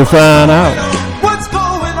one way to find out.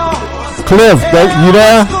 Cliff, you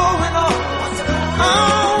there?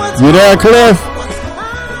 You there, Cliff?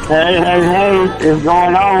 Hey, it's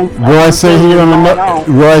going on. Roy say he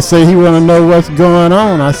want to know what's going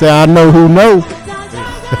on. I say I know who knows.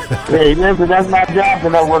 Hey, listen, that's my job to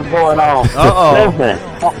know what's going on. Listen,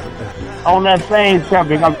 on that same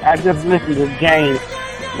subject, I just listened to James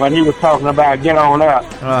when he was talking about get on up.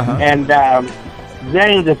 And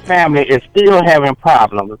James' family is still having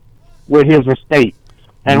problems with his estate.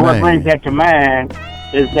 And what brings that to mind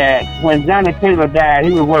is that when Johnny Taylor died,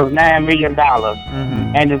 he was worth $9 million.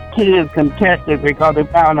 And his kids contested because they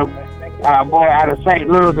found a boy out of St.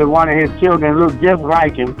 Louis and one of his children looked just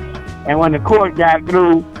like him. And when the court got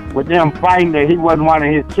through with them fighting that he wasn't one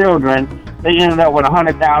of his children, they ended up with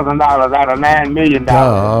 $100,000 out of $9 million.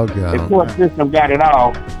 Oh, God. The court system got it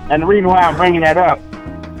all. And the reason why I'm bringing that up,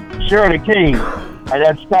 Shirley King,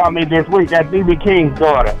 that started me this week, that's B.B. King's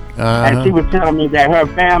daughter. And she was telling me that her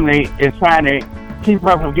family is trying to keep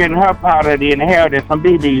her from getting her part of the inheritance from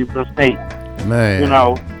BB's estate. Man. You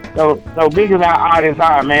know, so big as our artists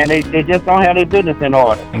are, man, they just don't have their business in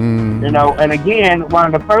order. You know, and again,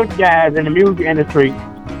 one of the first guys in the music industry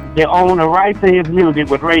that owned the rights to his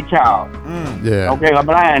music was Ray Charles. Yeah. Okay, a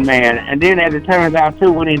blind man. And then as it turns out,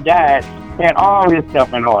 too, when he died, he had all his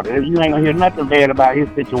stuff in order. You ain't gonna hear nothing bad about his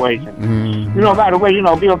situation. You know, by the way, you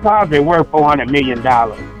know, Bill Cosby worth $400 million.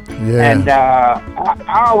 Yeah. And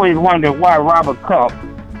I always wondered why Robert Culp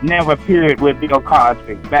never appeared with Bill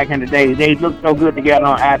Cosby back in the day. They looked so good together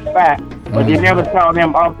on I Spy, but you never saw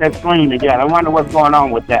them off that screen together. I wonder what's going on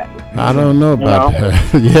with that. I don't know about that.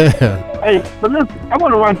 Yeah. Hey, but listen, I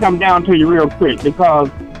want to run something down to you real quick because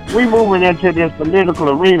we're moving into this political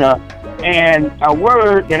arena, and a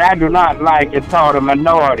word that I do not like is called a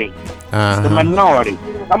minority. The minority.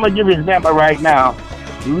 I'm going to give you an example right now.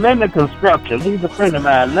 Linda Construction, he's a friend of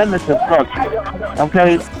mine, Linda Construction,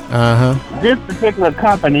 okay? This particular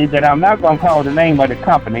company that I'm not going to call the name of the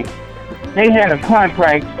company, they had a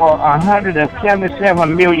contract for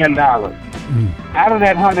 $177 million. Out of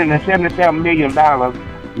that $177 million,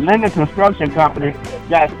 Linda Construction Company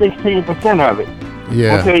got 16% of it.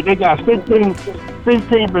 Yeah. Okay, they got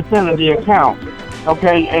 15% of the account.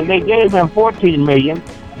 Okay, and they gave him $14 million.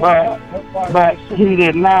 But he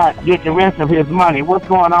did not get the rest of his money. What's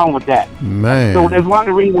going on with that? Man. So there's one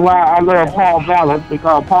reason why I love Paul Vallis,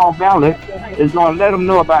 because Paul Vallis is going to let them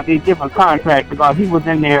know about these different contracts because he was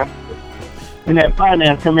in there in that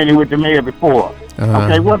finance committee with the mayor before.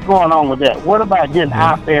 Okay, what's going on with that? What about getting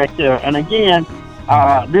our fair share? And again,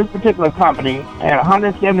 this particular company had a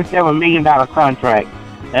 $177 million contract,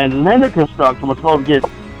 and Linda Construction was supposed to get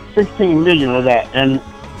 $16 million of that, and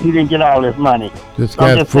he didn't get all this money. Just so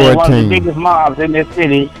I'm got just saying 14. one of the biggest mobs in this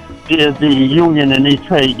city is the union and these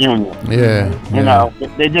trade unions. You know,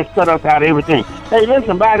 they just cut us out of everything. Hey,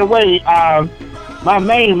 listen, by the way, my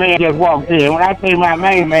main man just walked in. When I say my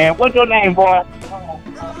main man, what's your name, boy?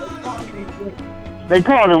 They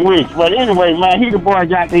call him Wicks. But anyway, man, he the boy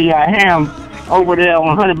got the ham over there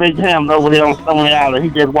on 100 Baked Hams over there on Stony Island. He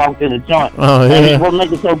just walked in the joint. Oh, yeah. And what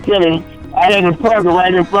makes it so killing, I had his plug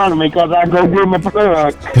right in front of me because I go give him a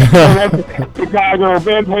plug. Chicago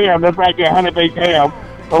Baked Ham, that's right there, 100 Baked Ham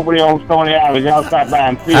over there on Stony Island. Y'all stop by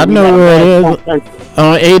and see. I know where it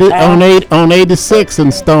is. On 86 in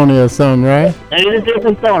Stony or something, right? 86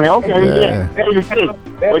 in Stony, okay, yeah. 86.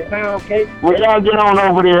 Well, y'all get on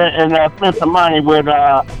over there and spend some money with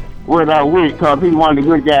Wick, because he's one of the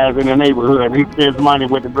good guys in the neighborhood. He spends money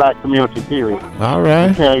with the black community, period. All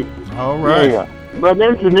right. Okay. All right. Yeah. But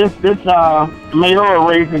listen, this mayoral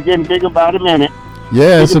race is getting bigger by the minute.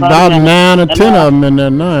 Yeah, it's about 9 or 10 of them in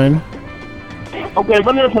that 9. Okay,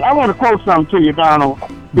 but listen, I want to quote something to you, Donald,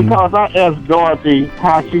 because I asked Dorothy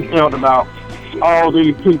how she felt about all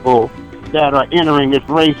these people that are entering this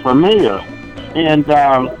race for mayor. And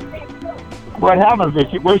what happens is,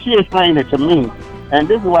 she explained it to me, and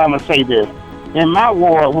this is why I'm going to say this. In my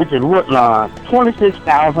ward, which is Woodlawn,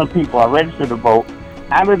 26,000 people are registered to vote.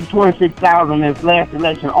 Out of the 26,000 in this last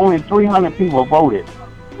election, only 300 people voted.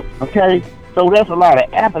 Okay? So that's a lot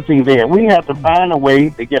of apathy there. We have to find a way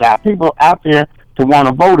to get our people out there to want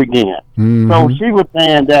to vote again. So she was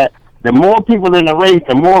saying that the more people in the race,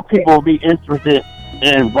 the more people will be interested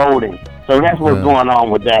in voting. So that's what's going on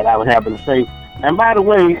with that, I would happen to say. And by the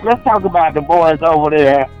way, let's talk about the boys over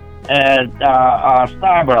there at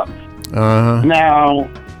Starbucks. Now,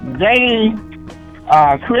 they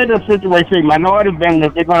create a situation. Minority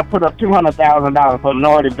vendors, they're going to put up $200,000 for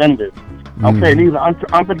minority vendors. Okay, these are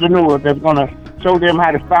entrepreneurs that's going to show them how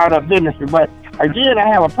to start up businesses. But again, I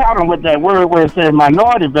have a problem with that word where it says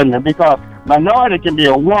minority vendor, because minority can be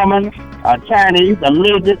a woman, a Chinese, a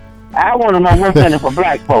midget. I want to know what's in it for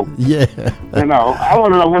black folks. Yeah. You know, I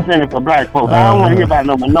want to know what's in it for black folks. I don't want to hear about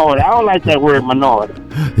no minority. I don't like that word minority.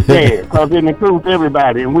 Yeah, because it includes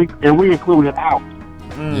everybody, and we include it out.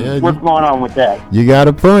 Yeah, what's going on with that? You got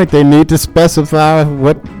a point. They need to specify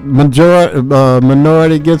what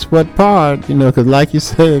minority gets what part, you know, because like you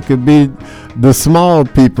said, it could be the small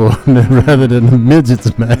people rather than the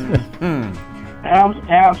midgets, man.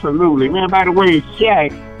 Absolutely. Man, by the way,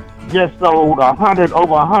 Shaq just sold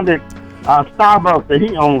over 100 Starbucks that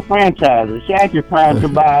he owns franchises. Shaq is trying to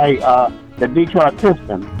buy the Detroit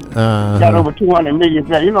Pistons. Got over $200 million.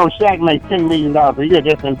 You know, Shaq makes $10 million a year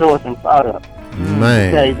just endorsing products.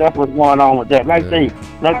 Man. Okay, that's what's going on with that. Let's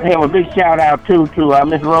have a big shout out to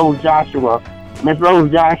Miss Rose Joshua. Miss Rose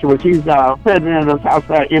Joshua, she's president of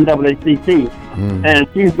Southside NAACP, and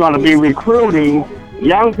she's going to be recruiting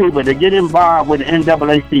young people to get involved with the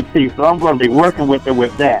NAACP. So I'm going to be working with her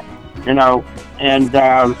with that, you know. And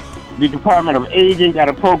the Department of Aging got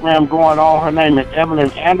a program going on. Her name is Evelyn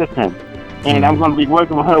Anderson, and I'm going to be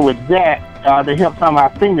working with her with that to help some of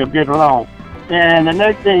our seniors get along. And the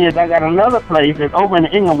next thing is I got another place that's over in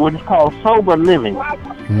Englewood. It's called Sober Living.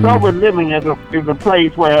 Sober Living is a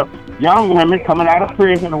place where young women coming out of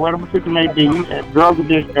prison or whatever it may be, drug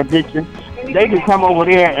addiction, they can come over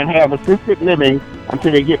there and have assisted living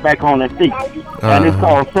until they get back on their feet. And it's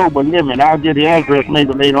called Sober Living. I'll get the address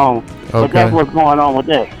maybe later on. Okay. But that's what's going on with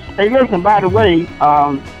that. Hey, listen, by the way,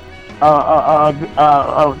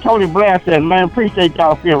 Tony Blair said, man, appreciate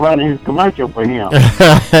y'all still running his commercial for him.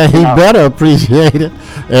 He better appreciate it.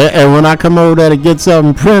 And when I come over there to get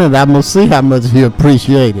something printed, I'm going to see how much he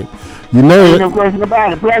appreciate it. You know it. No question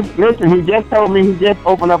about it. Plus, listen, he just told me he just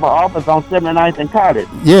opened up an office on 79th and Cottage.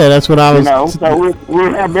 Yeah, that's what I was... You know, so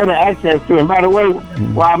we'll have better access to him. By the way,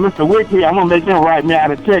 while Mr. Wick here, I'm going to make him write me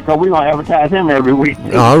out a check, because we're going to advertise him every week.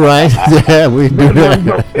 All right. Yeah, we do that.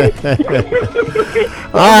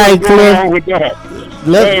 All right, Cliff.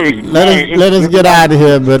 Let us get out of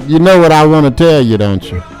here, but you know what I want to tell you,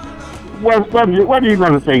 don't you? What are you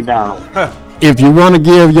going to say, Donald? If you want to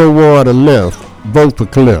give your ward a lift, vote for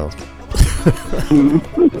Cliff.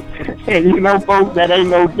 Hey, you know, folks, that ain't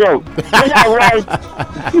no joke. All right.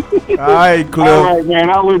 All right, Cliff. All right, man.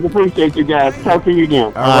 I always appreciate you guys. Talk to you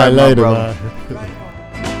again. All right, later, man.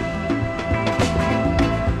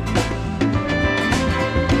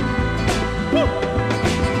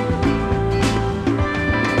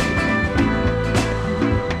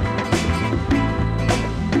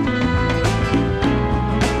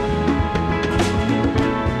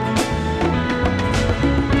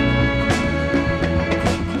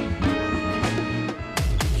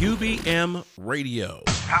 UBM Radio.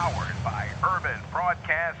 Powered by Urban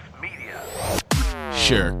Broadcast Media.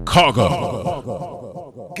 Chicago.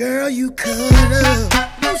 Girl, you cut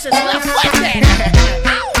up. Loose his left foot then.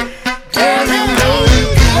 Girl, you know you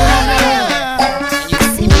cut up. You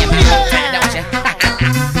see me in my time, don't you?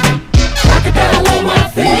 Crocodile on my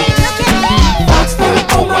feet. Box full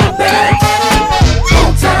on my back.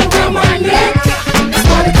 Long time around my neck.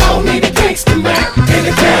 Somebody call me the gangster Mac in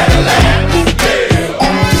the Cadillac.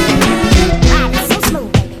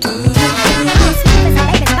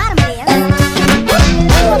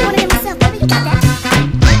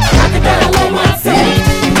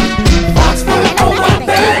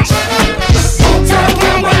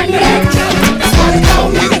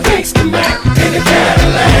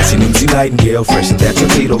 Nightingale, fresh and that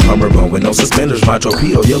torpedo, cummerbund with no suspenders, my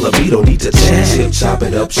torpedo, your libido need to chip, chop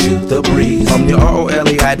it up, shoot the breeze. From your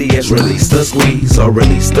ROLEIDS, release the squeeze, or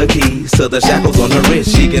release the keys to the shackles on her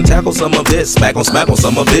wrist. She can tackle some of this, smack on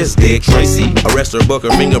some of this. Dick Tracy, arrest her, book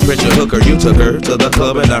her, fingerprint your hooker. You took her to the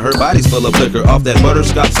club and now her body's full of liquor. Off that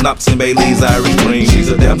butterscotch, Snops and Bailey's Irish cream.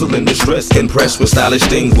 She's a damsel in distress, impressed with stylish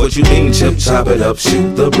things. What you mean, chip, chop it up,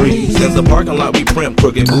 shoot the breeze. In the parking lot we primp,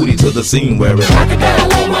 crooked booty to the scene where it's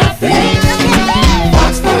crocodile on my feet.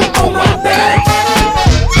 Box full on my back.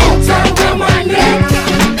 Long time around my neck.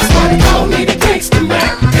 Somebody call me the gangster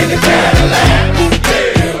Mac in the Cadillac.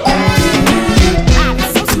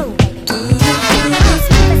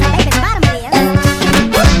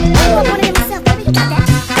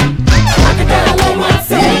 Crocodile on my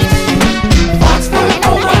feet. Box full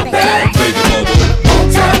on my back. Long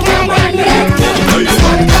time around my neck.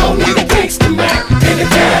 Somebody call me the gangster Mac in the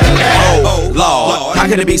Cadillac. Oh, Lord, how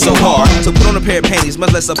can it be so hard? So put on a pair of panties,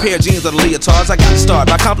 much less a pair of jeans or the leotards. I got to start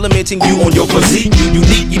by complimenting you on your physique. You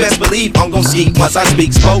unique, you best believe I'm gon' ski once I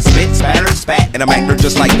speak. Spoke, spit, spatter, spat, and I'm acting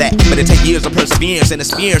just like that. But it take years of perseverance and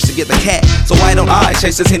experience to get the cat. So why don't I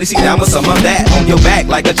chase this Hennessy down with some of that on your back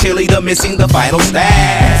like a cheerleader missing the final stat?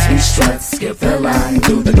 As we strut, skip the line,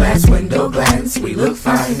 through the glass window glance, we look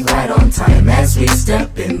fine, right on time as we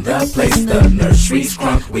step in the place. The nursery's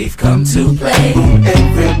crunk, we've come to play.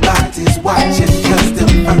 Everybody's watching, cause the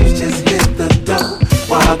first just hit the door,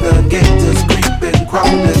 while the gators creeping,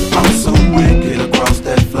 crawling, also wicked across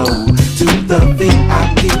that floor. To the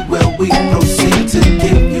VIP where we proceed to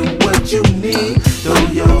give you what you need. Throw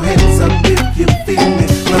your hands up if you feel me,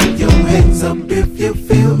 throw your hands up if you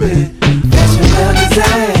feel me. Fashion well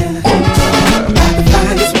designed, about the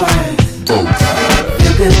finest wine.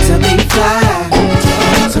 Feel good to be fly,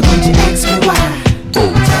 so don't you ask me why.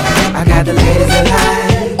 I got the ladies in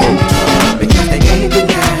line, because they can't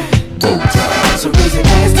deny. So raise your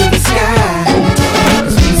hands to the sky,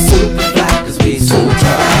 cause we super fly, cause we super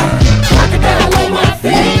fly. Crocodile on my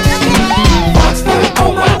feet, Foxford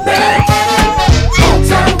on my back, whole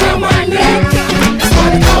time around my neck. That's why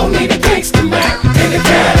they call me the gangster Mac in the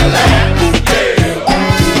Cadillac.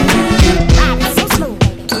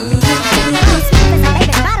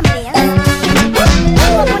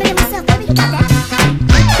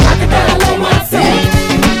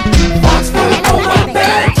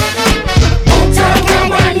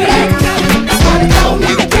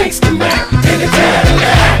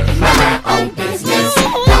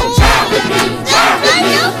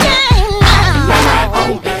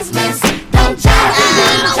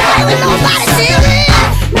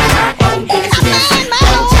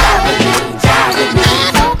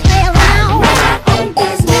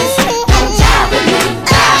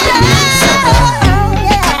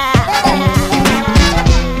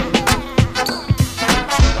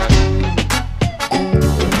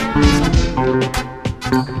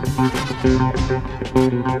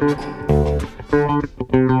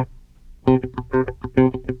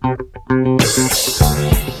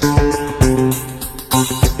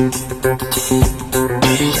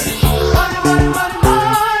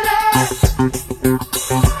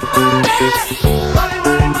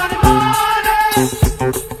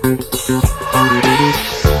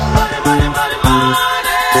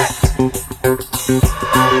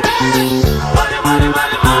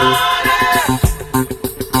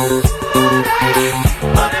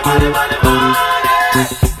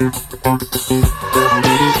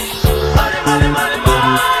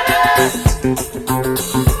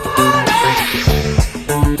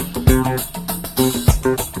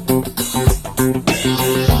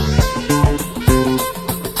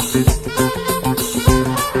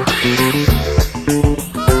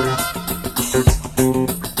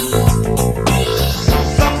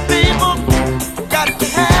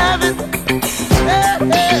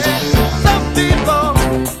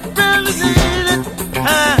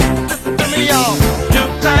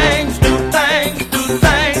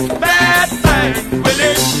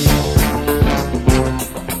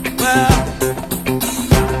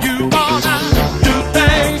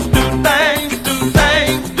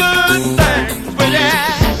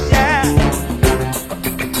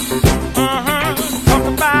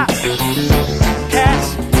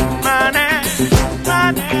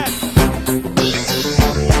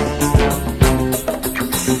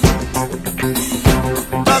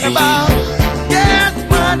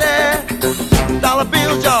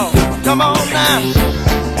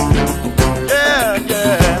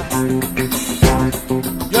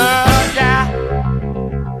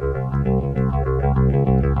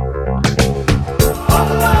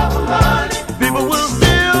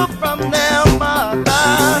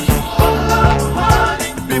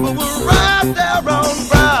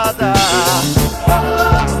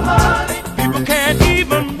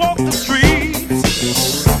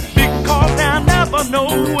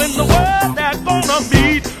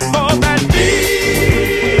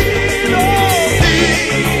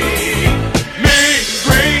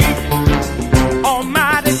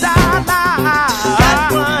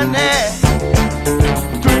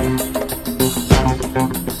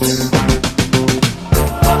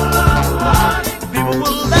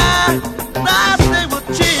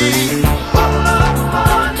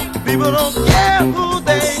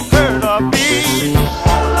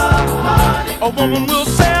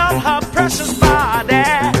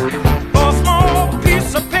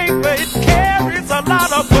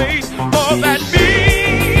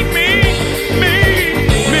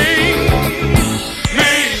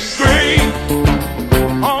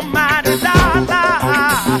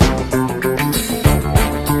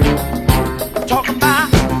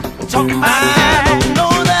 Talking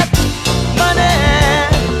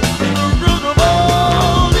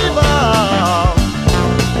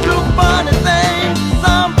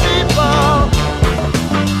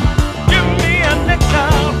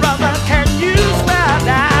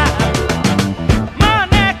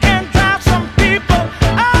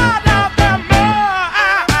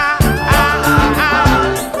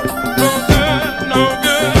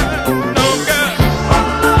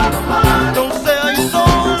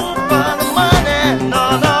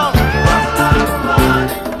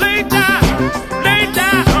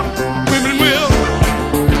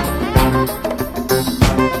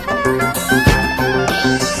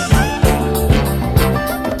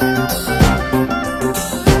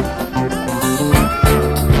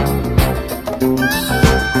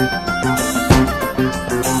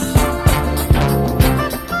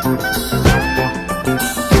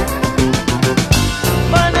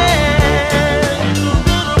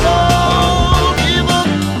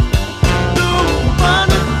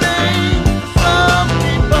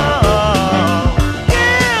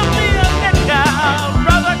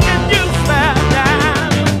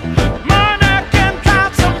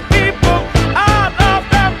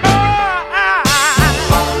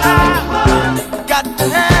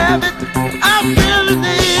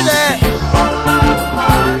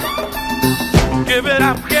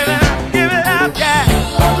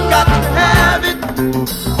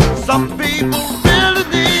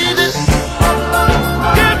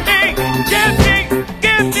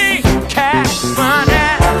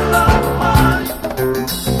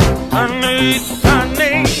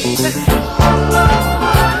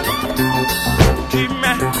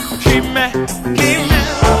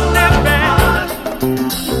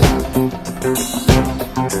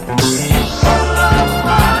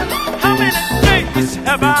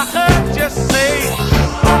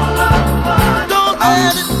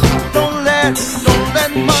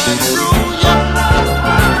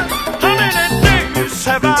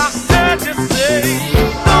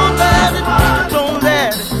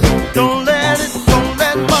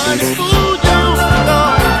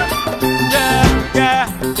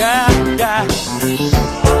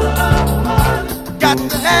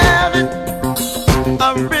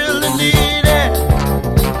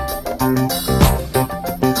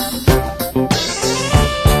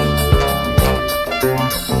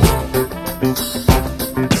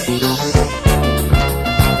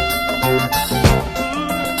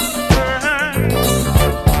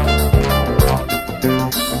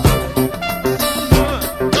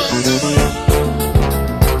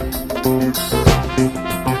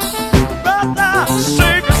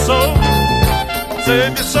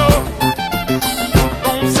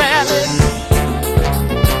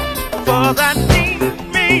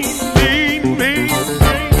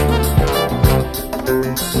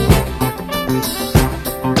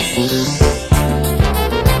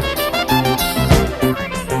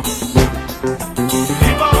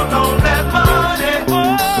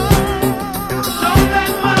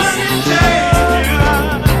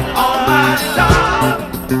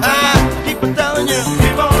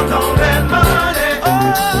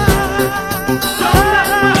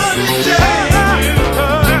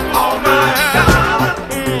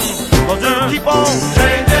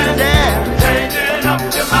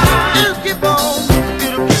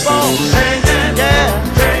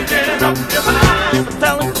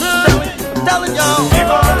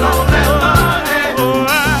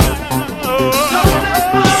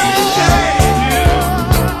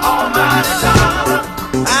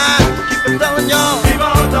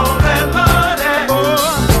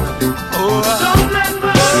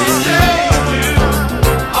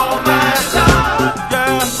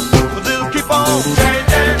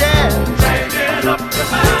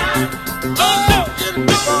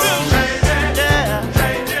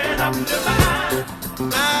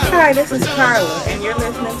Hi, this is Carla, and you're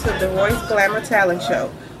listening to the Royce Glamour Talent Show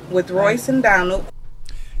with Royce and Donald.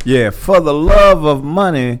 Yeah, for the love of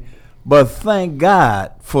money, but thank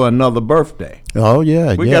God for another birthday. Oh,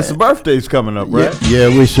 yeah. We got some birthdays coming up, right? Yeah,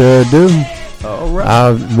 we sure do. All right.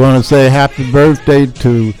 I want to say happy birthday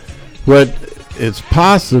to what is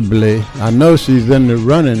possibly, I know she's in the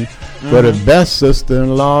running, for the best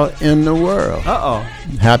sister-in-law in the world. Uh-oh.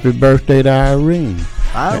 Happy birthday to Irene.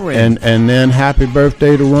 Irene. And then happy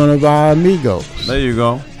birthday to one of our amigos. There you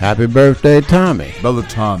go. Happy birthday, Tommy. Brother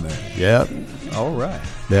Tommy. Yep. All right.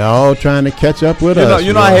 They're all trying to catch up with us.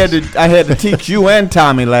 You know, I had to teach you and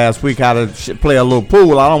Tommy last week how to play a little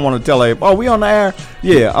pool. I don't want to tell everybody. Oh, we on the air?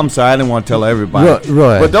 Yeah, I'm sorry. I didn't want to tell everybody.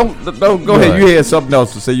 Right. But don't go ahead. You had something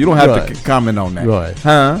else to say. You don't have to comment on that. Right.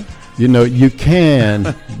 Huh? You know, you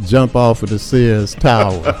can jump off of the Sears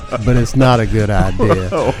Tower, but it's not a good idea.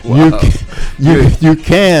 Oh, wow. You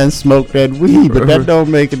can smoke that weed, but that don't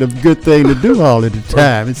make it a good thing to do all of the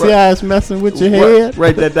time. You see how it's messing with your head?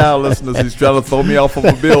 Write that down, listeners. He's trying to throw me off of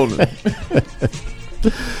a building.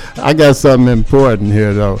 I got something important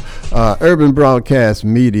here, though. Urban Broadcast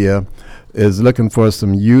Media is looking for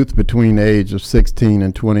some youth between the age of 16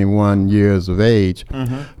 and 21 years of age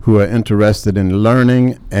who are interested in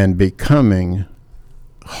learning and becoming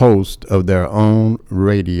host of their own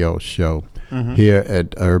radio show here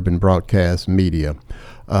at Urban Broadcast Media.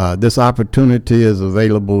 This opportunity is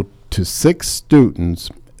available to 6 students,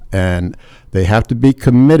 and they have to be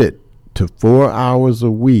committed to 4 hours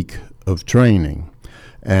a week of training.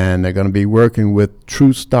 And they're going to be working with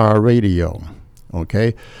True Star Radio,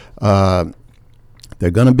 okay?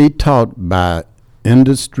 They're going to be taught by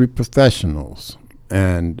industry professionals,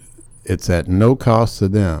 and it's at no cost to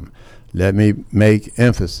them. Let me make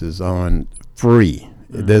emphasis on free.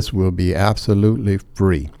 This will be absolutely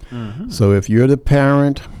free. So if you're the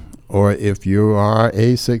parent, or if you are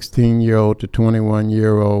a 16-year-old to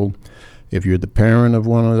 21-year-old, if you're the parent of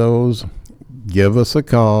one of those, give us a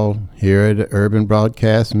call here at Urban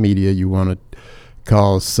Broadcast Media. You want to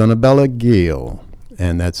call Sonabella Gill,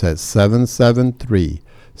 and that's at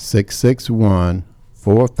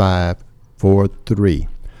 773-661-4543.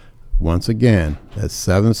 Once again, that's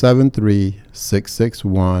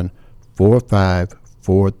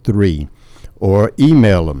 773-661-4543. Or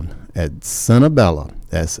email them at Sonabella,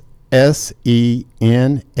 that's SENABELLA.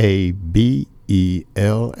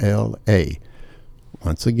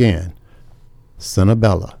 Once again,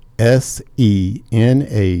 Sonabella,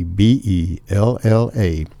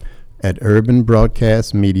 SENABELLA at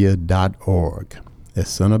urbanbroadcastmedia.org.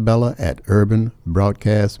 That's Sonabella at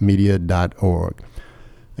urbanbroadcastmedia.org.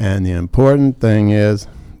 And the important thing is,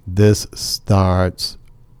 this starts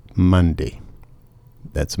Monday.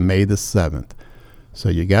 That's May the 7th. So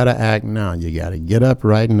you got to act now. You got to get up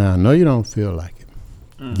right now. No, you don't feel like it.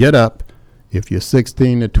 Get up if you're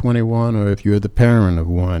 16 to 21, or if you're the parent of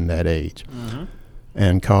one that age.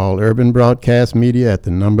 And call Urban Broadcast Media at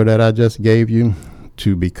the number that I just gave you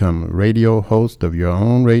to become a radio host of your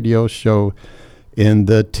own radio show in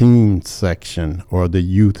the teen section, or the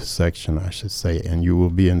youth section, I should say, and you will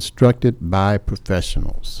be instructed by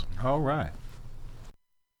professionals. All right.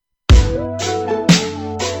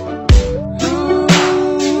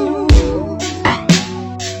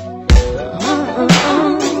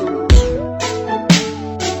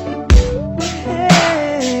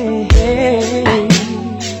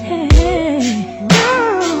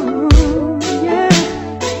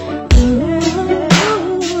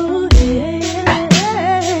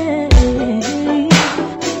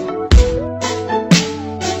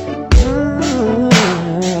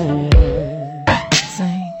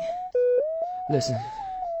 Listen.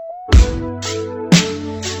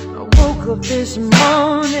 I woke up this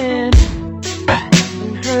morning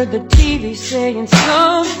and heard the TV saying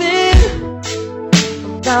something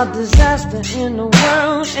about disaster in the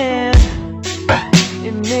world, and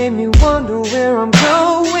it made me wonder where I'm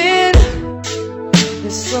going.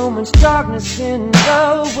 There's so much darkness in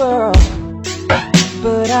the world,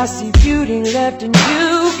 but I see beauty left in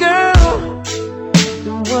you, girl.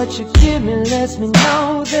 And what you give me lets me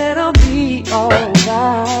know that I'll be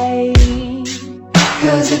alright.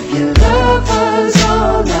 'Cause if your love was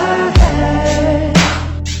all I had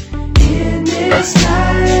in this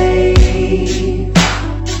life,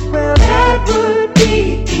 well, that would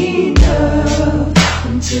be enough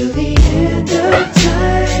until the end of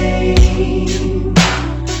time.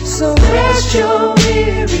 So rest your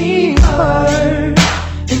weary heart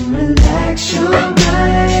and relax your mind.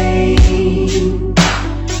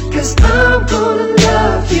 'Cause I'm gonna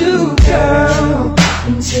love you, girl,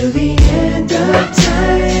 until the end of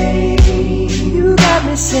time. You got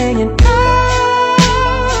me singing, oh,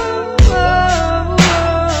 oh, oh,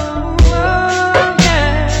 oh,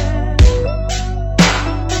 yeah.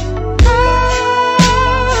 Oh,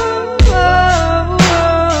 oh,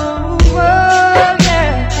 oh, oh,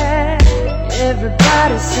 yeah.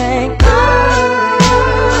 Everybody sing, oh,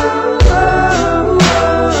 oh,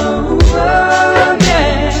 oh, oh,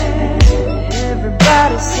 yeah.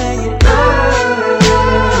 Everybody singing, oh,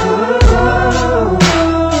 oh,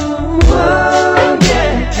 oh,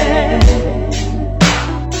 yeah.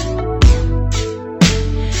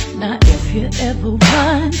 Now if you're ever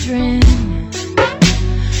wondering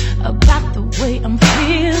about the way I'm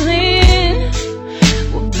feeling,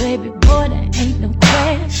 well, baby boy, there ain't no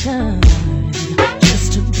question.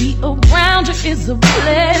 Just to be around you is a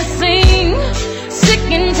blessing. Sick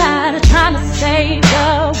and tired of trying to save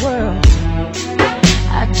the world.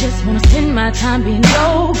 I just wanna spend my time being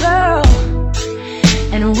your girl.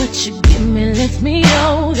 And what you give me lets me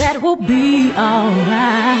know that we'll be alright.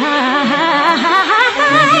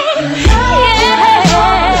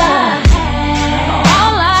 Yeah.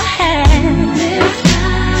 All I have this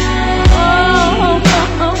night.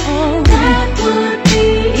 That would be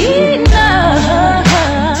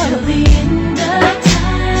enough till the end of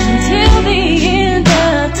time. Till the end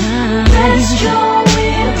of time. Rest your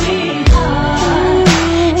weary heart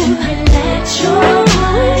and relax your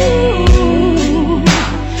mind.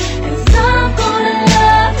 'Cause I'm gonna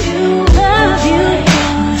love you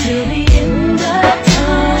till the end of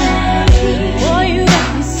time. Boy, you got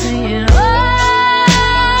me saying, oh,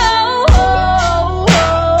 oh,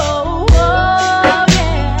 oh, oh,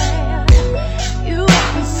 yeah. You got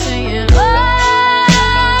me saying, oh,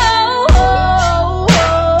 oh,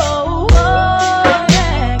 oh, oh,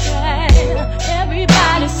 yeah, yeah.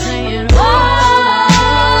 Everybody's saying, oh,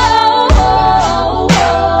 oh,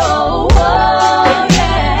 oh, oh,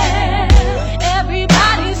 yeah.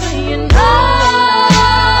 Everybody's saying, oh,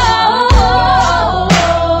 oh,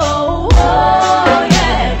 oh,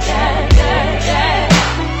 yeah, yeah, yeah, yeah.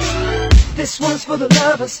 This one's for the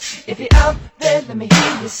lovers. If you're out there, let me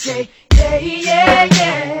hear you say, yeah, yeah,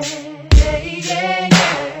 yeah, yeah, yeah,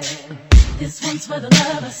 yeah. This one's for the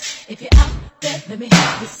lovers. If you're out there, let me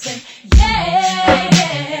hear you say, yeah,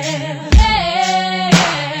 yeah,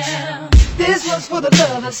 yeah. This one's for the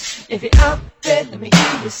lovers. If you're out there, let me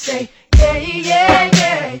hear you say, yeah, yeah,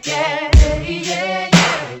 yeah, yeah, yeah, yeah,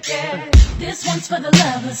 yeah. This one's for the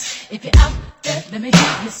lovers. If you're out there, let me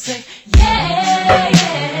hear you say, yeah,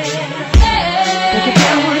 yeah, yeah. Break it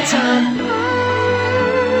down one time.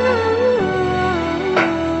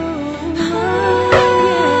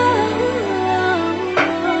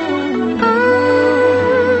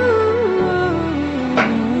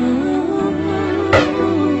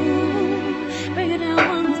 Break it down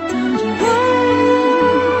one more time.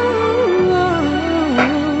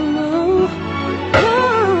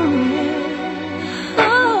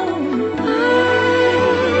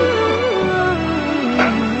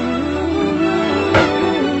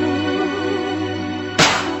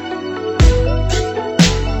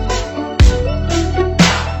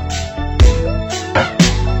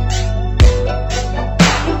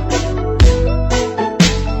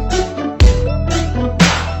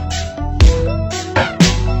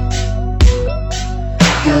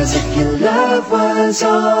 Cause if your love was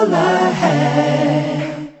all I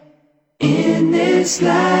had in this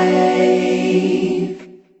life,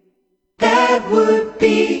 that would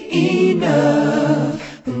be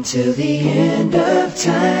enough until the end of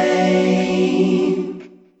time.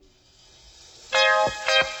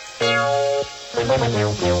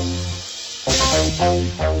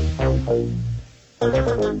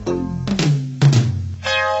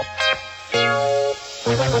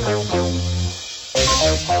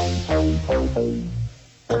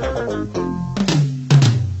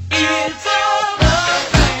 It's all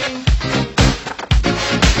the thing.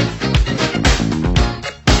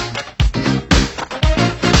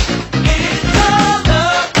 It's all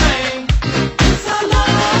the thing. It's all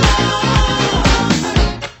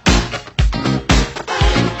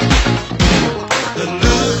The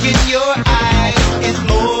look in your eyes is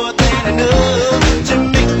more than enough to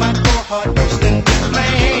make my poor heart burst into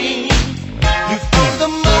flame.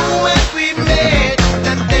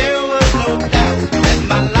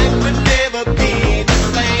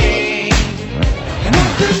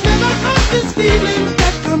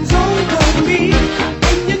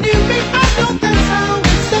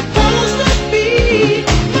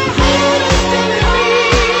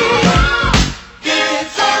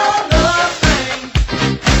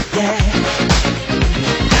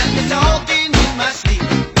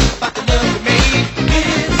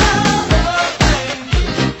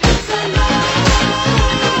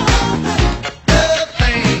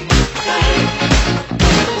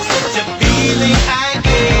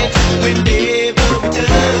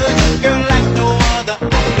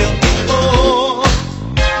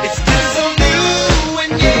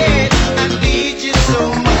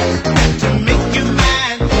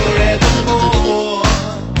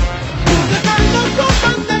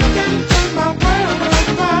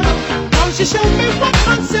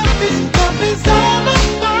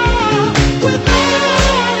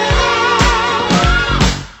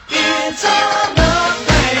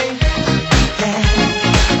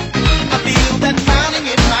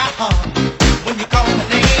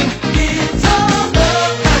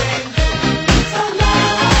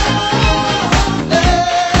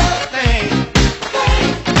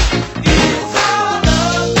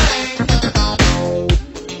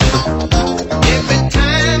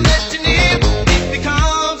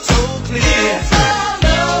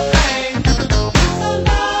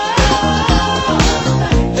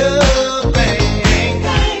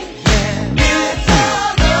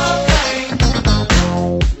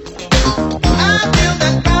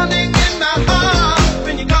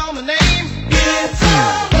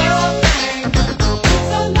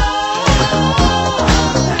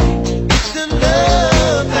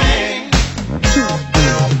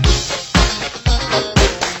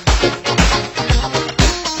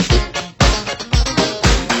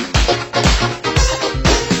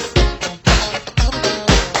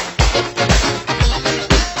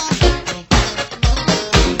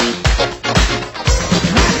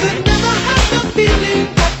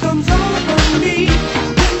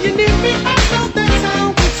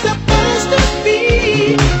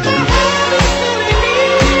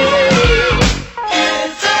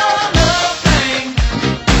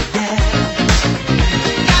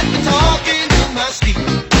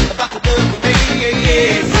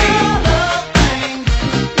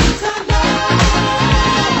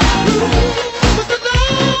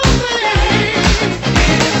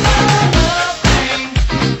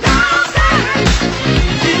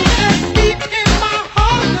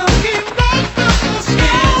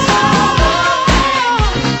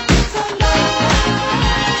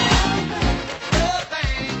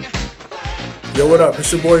 what up?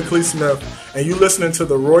 It's your boy Clee Smith, and you listening to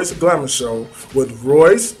the Royce Glamour Show with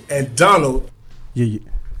Royce and Donald. Yeah,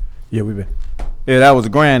 we been. Yeah, that was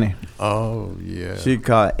Granny. Oh, yeah. She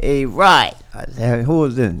called, hey, right. I said, who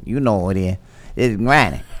is this? You know it is. It's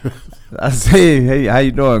Granny. I said, hey, how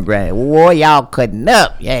you doing, Granny? Boy, y'all cutting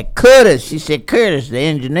up. Yeah, Curtis. She said, Curtis, the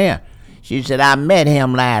engineer. She said, I met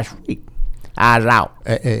him last week. I was out.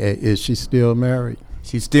 Hey, is she still married?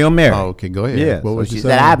 She's still married. Oh, okay, go ahead. Yeah. What was she you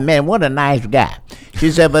said, saying? I met him. What a nice guy.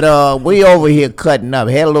 She said, but we over here cutting up.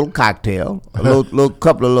 Had a little cocktail, a little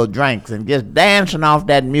couple of little drinks, and just dancing off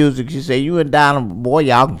that music. She said, you and Donna, boy,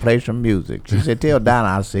 y'all can play some music. She said, tell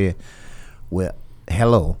Donna. I said, well,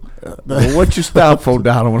 hello. Well, what you stop for,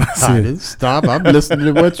 Donna, when I said I didn't stop. I'm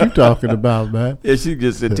listening to what you talking about, man. Yeah, she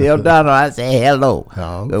just said, tell Donna. I said, hello.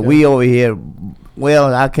 Oh, okay. We over here.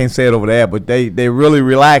 Well, I can't say it over there, but they really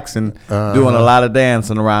relaxing, doing a lot of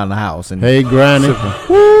dancing around the house. And hey, Granny.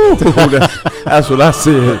 That's what I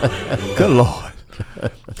said. Good Lord.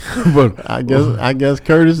 But I guess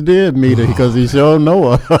Curtis did meet her because he sure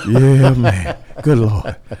know her. Yeah, man. Good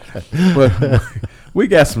Lord. But we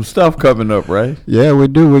got some stuff coming up, right? Yeah, we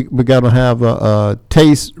do. We got to have a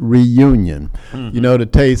Taste reunion. Mm-hmm. You know, the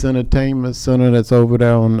Taste Entertainment Center that's over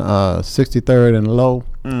there on 63rd and Low.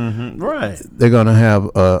 Mm-hmm. Right. They're going to have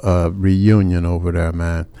a reunion over there,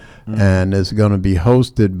 man. Mm-hmm. And it's going to be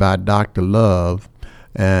hosted by Dr. Love.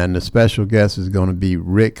 And the special guest is going to be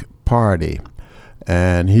Rick Party.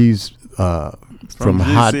 And he's from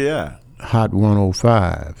GCI. Hot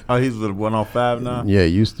 105. Oh, he's with 105 now? Yeah, he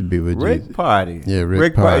used to be with Rick Party. Yeah,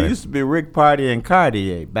 Rick Party. It used to be Rick Party and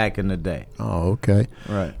Cartier back in the day. Oh, okay.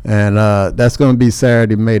 Right. And that's going to be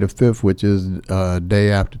Saturday, May the 5th, which is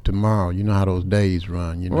day after tomorrow. You know how those days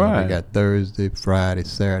run. You know, right. They got Thursday, Friday,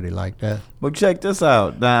 Saturday, like that. Well, check this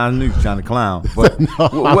out. Now, I knew you were trying to clown, but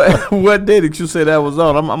what day did you say that was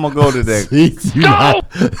on? I'm going to go to that.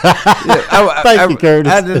 Thank you,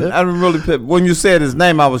 Curtis. I didn't really pick. When you said his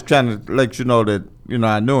name, I was trying to let you know that,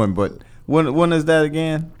 I knew him. But when is that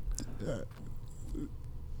again?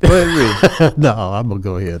 No, I'm going to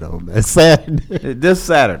go ahead on that. Saturday. This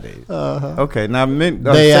Saturday. Uh-huh. Okay. Now,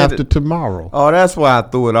 day after tomorrow. Oh, that's why I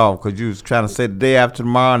threw it off, because you was trying to say the day after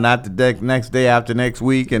tomorrow, not the next day after next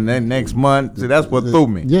week, and then next month. See, that's what threw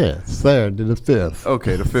me. Yeah, Saturday the 5th.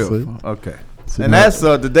 Okay, the 5th. See? Okay. See, and that's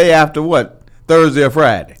the day after what? Thursday or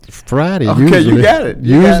Friday? Friday. Okay, usually, you got it.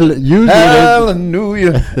 Usually,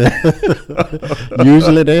 hallelujah.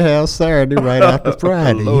 Usually they have Saturday right after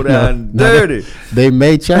Friday. Low down dirty. They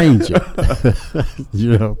may change it.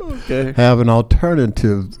 Okay. Have an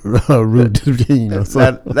alternative routine or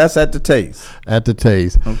something. That's at the Taste. At the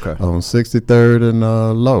Taste. Okay. On 63rd and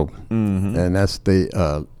Low. Mm-hmm. And that's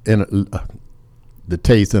the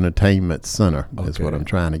Taste Entertainment Center. That's what I'm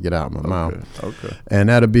trying to get out of my mouth. Okay. And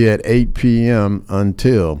that'll be at 8 p.m.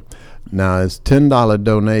 until. Now, it's $10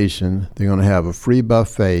 donation. They're going to have a free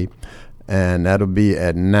buffet, and that'll be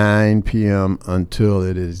at 9 p.m. until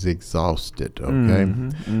it is exhausted, okay? Mm-hmm,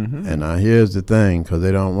 mm-hmm. And now here's the thing, because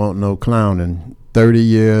they don't want no clowning, 30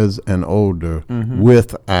 years and older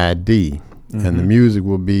with ID. And the music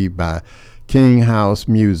will be by King House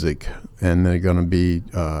Music, and they're going to be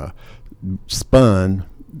spun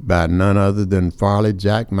by none other than Farley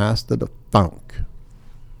Jack Master the Funk.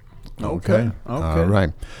 Okay. All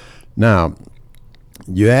right. Now,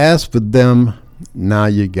 you asked for them, now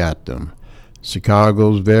you got them.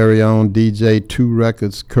 Chicago's very own DJ 2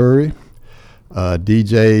 Records Curry,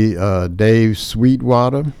 DJ Dave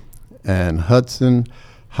Sweetwater, and Hudson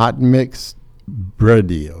Hot Mix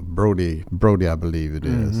Brody, I believe it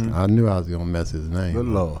is. I knew I was going to mess his name. Good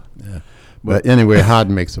Lord. Yeah. But anyway, Hot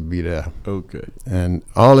Mix will be there. Okay. And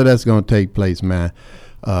all of that's going to take place, man,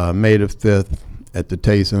 May the 5th at the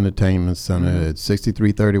Taste Entertainment Center at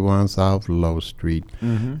 6331 South Low Street.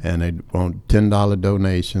 And they want $10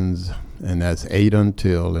 donations, and that's 8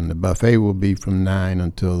 until. And the buffet will be from 9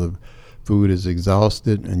 until the food is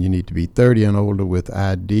exhausted. And you need to be 30 and older with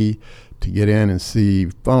ID to get in and see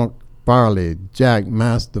Funk Farley Jack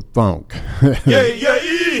Master Funk.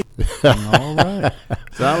 All right.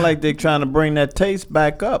 Sound like they're trying to bring that taste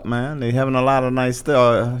back up, man. They're having a lot of nice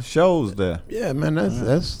shows there. Yeah, man,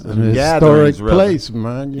 that's an historic place,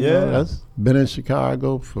 man. You know, that's been in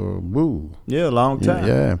Chicago for a long time.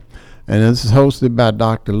 Yeah. And this is hosted by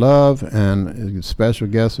Dr. Love, and a special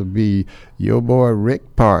guest will be your boy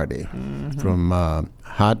Rick Party from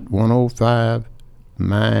Hot 105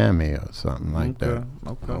 Miami or something like that.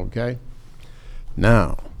 Okay.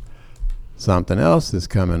 Now, something else is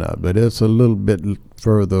coming up, but it's a little bit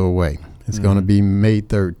further away. It's going to be May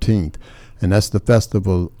 13th, and that's the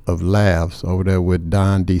Festival of Laughs over there with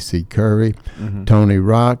Don D.C. Curry, Tony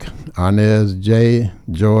Rock, Arnez J.,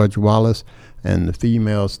 George Wallace, and the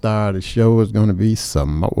female star of the show is going to be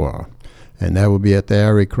Samoa. And that will be at the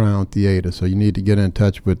Airy Crown Theater. So you need to get in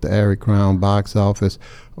touch with the Airy Crown box office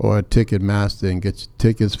or Ticketmaster and get your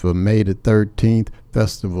tickets for May the 13th,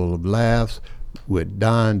 Festival of Laughs with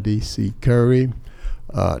Don D.C. Curry,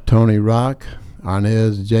 Tony Rock,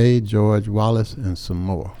 Arnez J., George Wallace, and some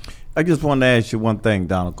more. I just wanted to ask you one thing,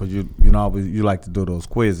 Donald, because you like to do those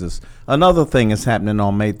quizzes. Another thing is happening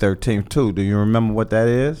on May 13th, too. Do you remember what that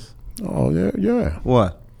is? Oh, yeah.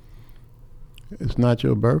 What? It's not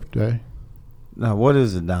your birthday. Now, what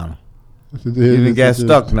is it, Donald? You didn't get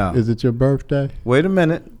stuck now. Is it your birthday? Wait a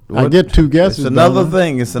minute. I get two guesses. It's another Donald.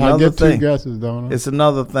 thing. It's another thing. I get two guesses, Donald. It's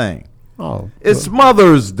another thing. Oh. It's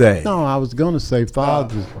Mother's Day. No, I was going to say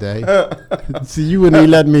Father's Day. See, you wouldn't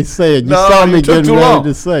even let me say it. You No, saw me you took getting too ready long.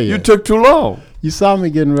 to say it. You took too long. You saw me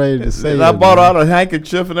getting ready to say And it. I bought man. out a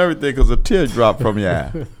handkerchief and everything because a tear dropped from your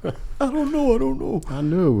eye. I don't know. I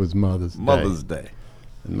knew it was Mother's Day. Mother's Day.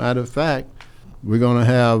 As a matter of fact, we're going to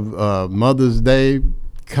have Mother's Day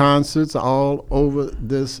concerts all over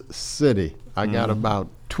this city. I got about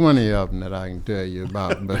 20 of them that I can tell you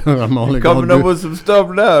about, but I'm only coming up with some stuff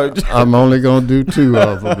now. I'm only going to do 2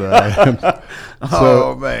 of them.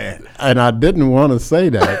 Oh, man. And I didn't want to say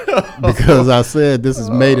that because I said this is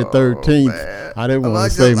May the 13th. I didn't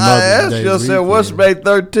want to say Mother's Day. I asked you, I said, what's May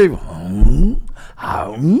 13th?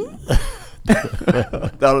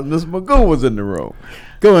 Thought Miss Magoo was in the room.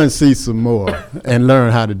 Go and see some more and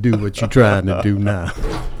learn how to do what you're trying to do now.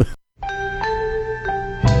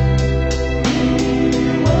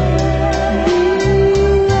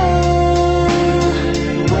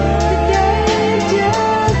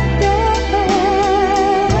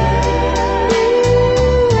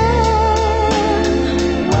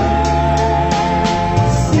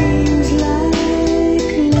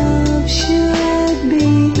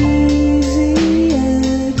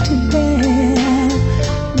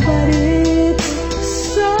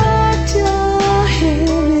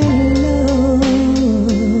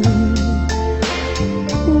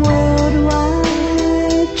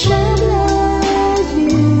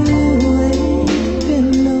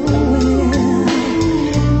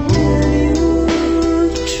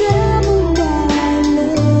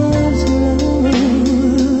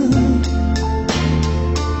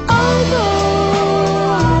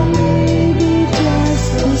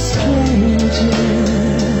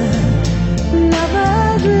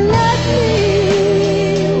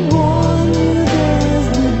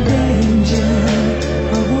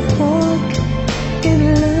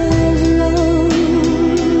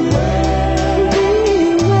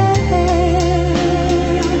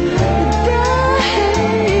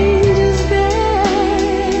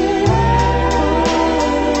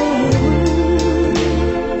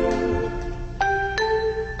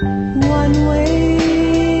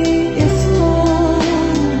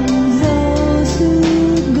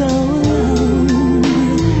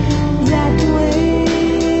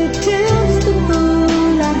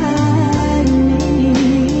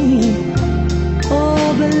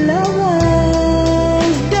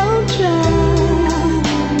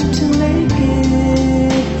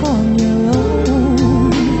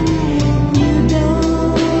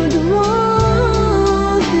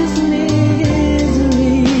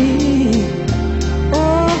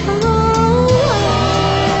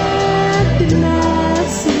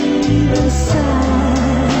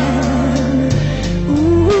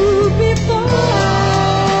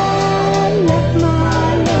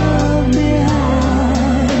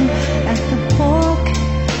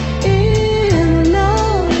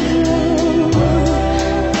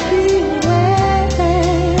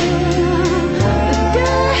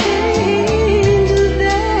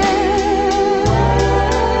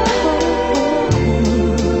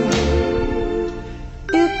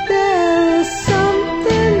 If there's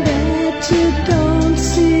something that you don't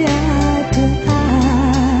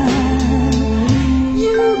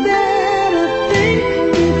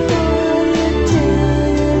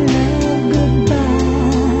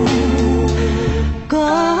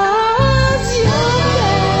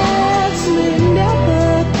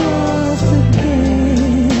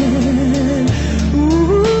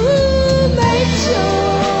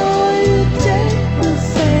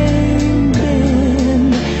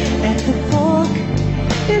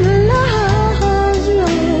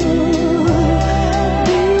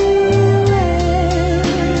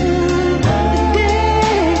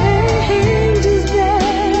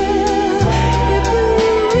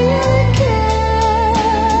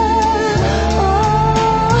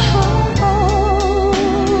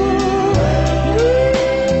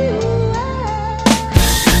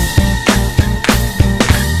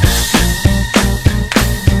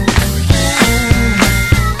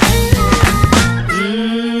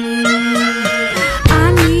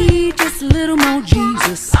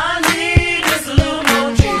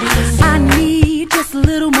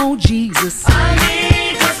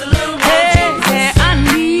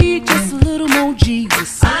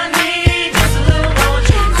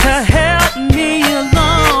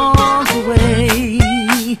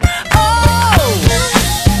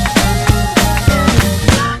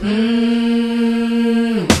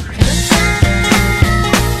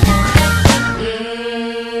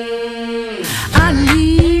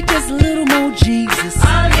a little more Jesus.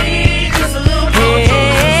 I need just a little more Hey,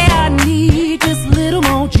 Jesus. I need just a little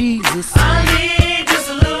more Jesus. I need just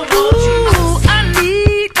a little more Jesus. Ooh, I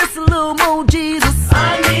need just a little more Jesus.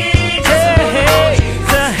 I need just a little more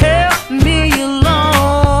Jesus. To help me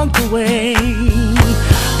along the way.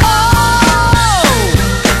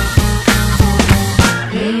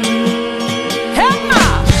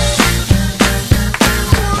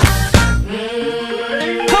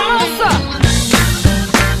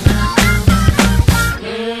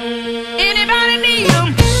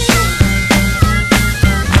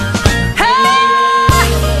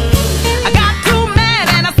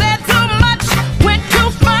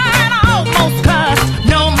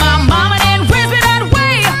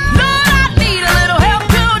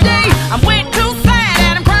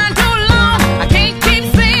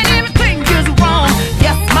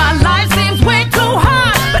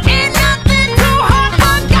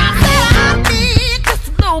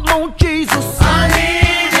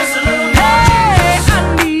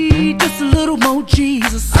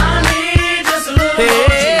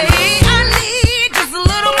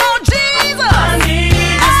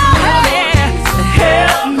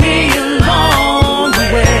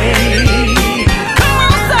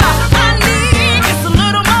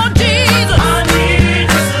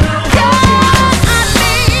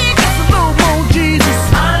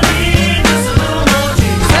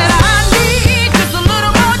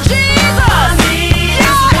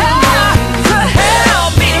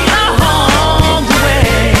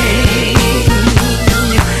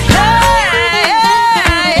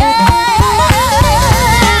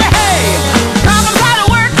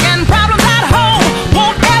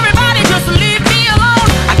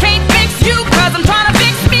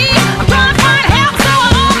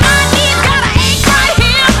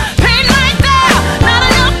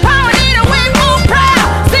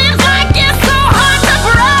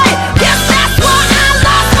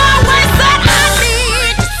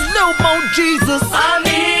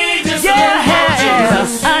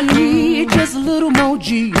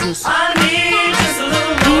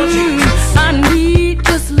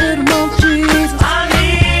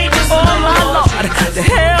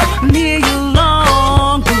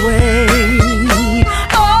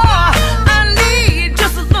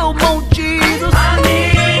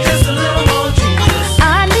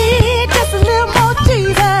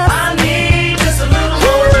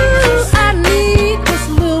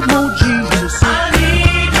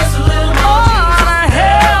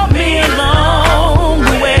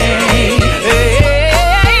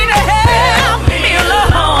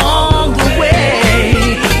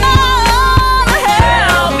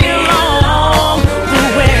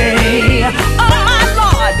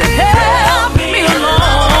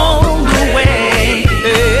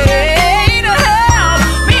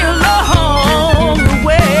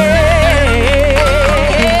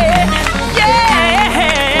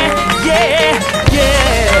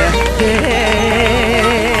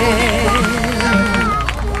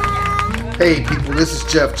 Hey people, this is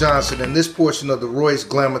Jeff Johnson, and this portion of the Royce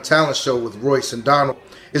Glamour Talent Show with Royce and Donald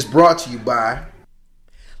is brought to you by...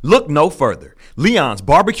 Look no further. Leon's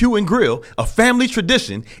Barbecue and Grill, a family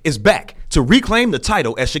tradition, is back to reclaim the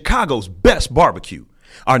title as Chicago's best barbecue.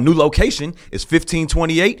 Our new location is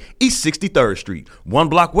 1528 East 63rd Street, 1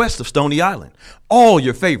 block west of Stony Island. All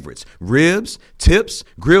your favorites, ribs, tips,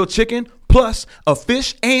 grilled chicken, plus a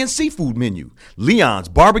fish and seafood menu. Leon's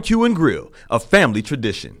Barbecue and Grill, a family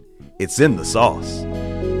tradition. It's in the sauce.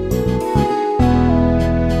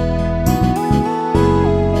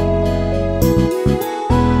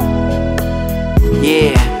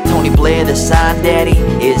 Yeah, Tony Blair, the sign daddy,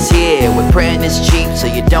 is here. With printing is cheap, so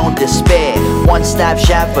you don't despair. One-stop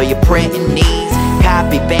shop for your printing needs.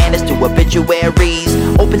 Copy banners to obituaries.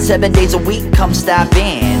 Open 7 days a week, come stop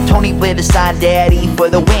in. Tony Blair, the sign daddy, for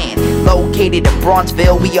the win. Located in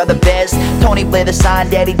Bronxville, we are the best. Tony Blair, the sign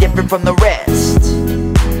daddy, different from the rest.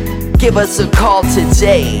 Give us a call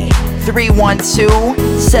today,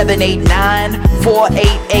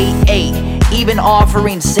 312-789-4888. Even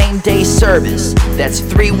offering same-day service. That's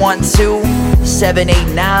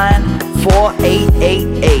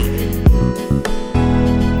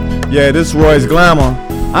 312-789-4888. Yeah, this is Royce Glamour.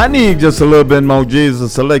 I need just a little bit more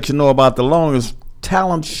Jesus to let you know about the longest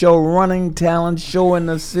running talent show in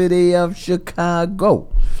the city of Chicago.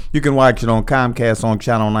 You can watch it on Comcast on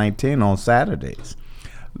Channel 19 on Saturdays.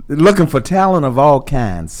 Looking for talent of all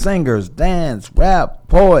kinds, singers, dance, rap,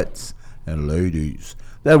 poets, and ladies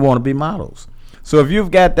that want to be models. So if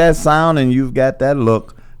you've got that sound and you've got that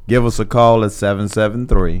look, give us a call at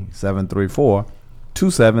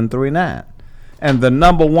 773-734-2739. And the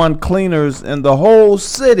 #1 cleaners in the whole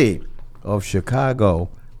city of Chicago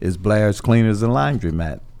is Blair's Cleaners and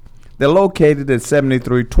Laundromat. They're located at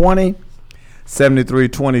 7320,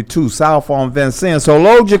 7322 South on Vincennes. So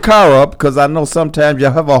load your car up, because I know sometimes you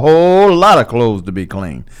have a whole lot of clothes to be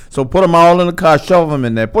cleaned. So put them all in the car, shove them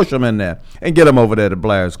in there, push them in there, and get them over there to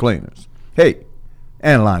Blair's Cleaners. Hey,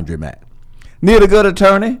 and Laundromat. Need a good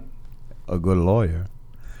attorney? A good lawyer?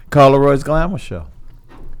 Call the Royce Glamour Show.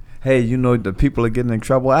 Hey, you know, the people are getting in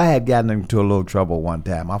trouble. I had gotten into a little trouble one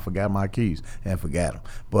time. I forgot my keys and forgot them.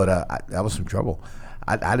 But that was some trouble.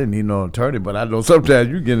 I didn't need no attorney, but I know sometimes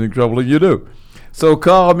you get in trouble and you do. So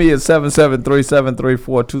call me at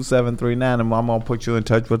 773-734-2739, and I'm going to put you in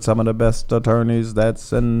touch with some of the best attorneys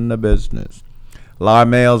that's in the business.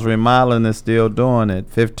 Larmel's Remodeling is still doing it.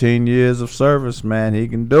 15 years of service, man. He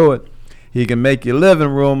can do it. He can make your living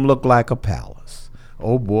room look like a palace.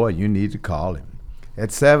 Oh, boy, you need to call him at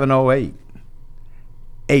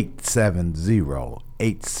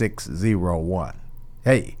 708-870-8601.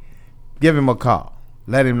 Hey, give him a call.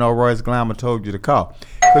 Let him know Royce Glamour told you to call.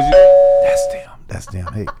 That's them.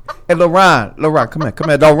 Hey, LaRon, come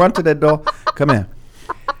here. Don't run to that door. Come here.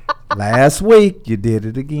 Last week, you did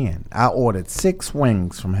it again. I ordered 6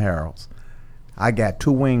 wings from Harold's. I got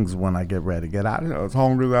 2 wings when I get ready to get out. I was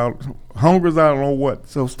hungry as I don't know what.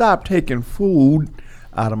 So stop taking food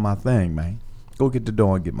out of my thing, man. Go get the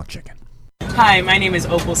door and get my chicken. Hi, my name is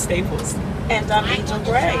Opal Staples. And I'm Angel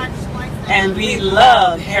Gray. And we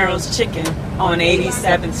love Harold's Chicken on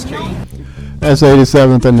 87th Street. That's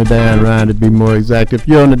 87th and the Dan Ryan, to be more exact. If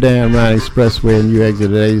you're on the Dan Ryan Expressway and you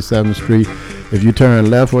exit at 87th Street, if you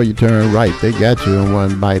turn left or you turn right, they got you in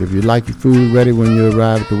one bite. If you'd like your food ready when you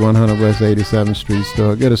arrive at the 100 West 87th Street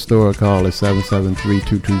store, get a store call at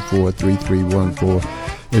 773-224-3314.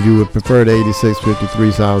 If you would prefer the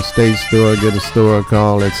 8653 South State store, get a store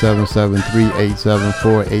call at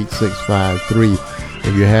 773-874-8653.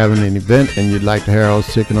 If you're having an event and you'd like the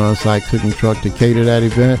Harold's Chicken on-site cooking truck to cater that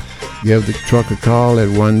event, give the truck a call at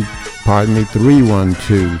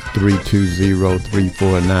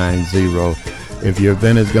 320-320-3490. If your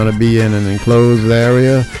event is going to be in an enclosed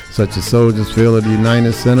area, such as Soldiers Field or the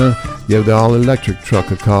United Center, give the all-electric truck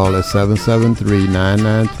a call at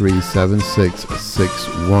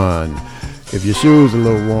 773-993-7661. If your shoes are a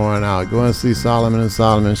little worn out, go and see Solomon &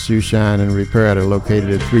 Solomon Shoe Shine and Repair. They're located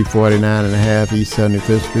at 349.5 East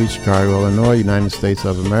 75th Street, Chicago, Illinois, United States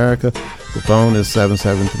of America. The phone is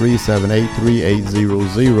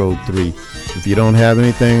 773-783-8003. If you don't have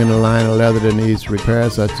anything in the line of leather that needs repair,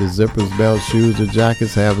 such as zippers, belts, shoes, or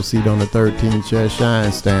jackets, have a seat on the 13-chair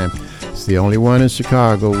shine stand. It's the only one in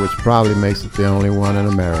Chicago, which probably makes it the only one in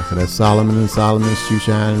America. That's Solomon & Solomon Shoe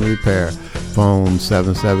Shine and Repair. Phone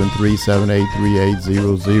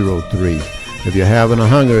 773-783-8003. If you're having a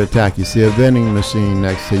hunger attack, you see a vending machine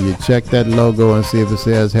next to you, check that logo and see if it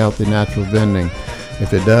says Healthy Natural Vending.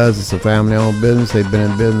 If it does, it's a family-owned business. They've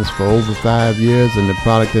been in business for over 5 years, and the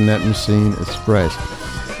product in that machine is fresh.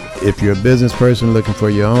 If you're a business person looking for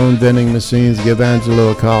your own vending machines, give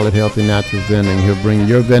Angelo a call at Healthy Natural Vending. He'll bring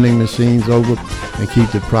your vending machines over and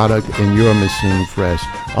keep the product in your machine fresh.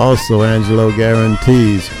 Also, Angelo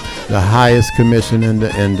guarantees the highest commission in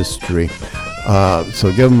the industry.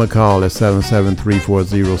 So give them a call at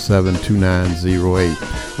 773-407-2908.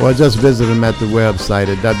 Or just visit them at the website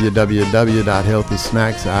at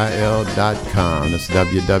www.healthysnacksil.com. That's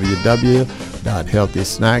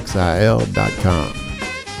www.healthysnacksil.com.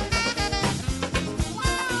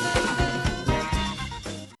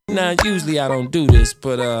 Now, usually I don't do this,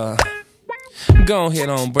 but go ahead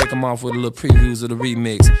on, break them off with a little previews of the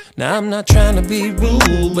remix. Now, I'm not trying to be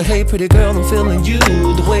rude, but hey, pretty girl, I'm feeling you.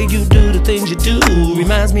 The way you do the things you do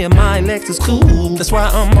reminds me of my Lexus cool. That's why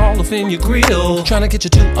I'm all up in your grill, trying to get you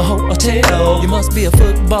to a hotel. You must be a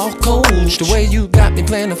football coach, the way you got me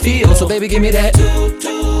playing the field. So baby, give me that,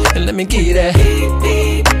 and let me give you that.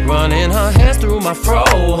 Running her hands through my fro,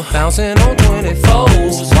 bouncing on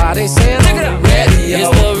 24s. Why they saying I'm ready? It's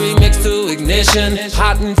the remix to Ignition,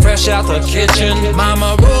 hot and fresh out the kitchen.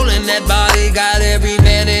 Mama rolling that body, got every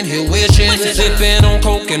man in here wishing. Sipping on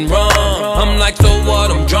coke and rum, I'm like, so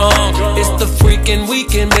what, I'm drunk. It's the freaking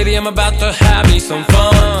weekend, baby, I'm about to have me some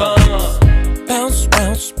fun. Bounce,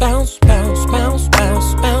 bounce, bounce, bounce, bounce,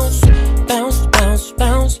 bounce, bounce, bounce, bounce,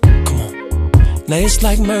 bounce. Now it's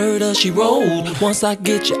like murder, she rolled. Once I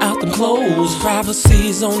get you out them clothes,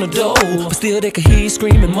 privacy's on the door, but still they can hear you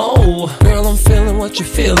screaming more. Girl, I'm feeling what you're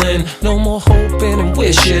feeling. No more hoping and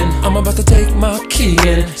wishing. I'm about to take my key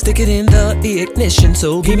and stick it in the ignition.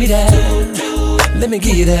 So give me that, let me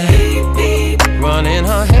give you that. Running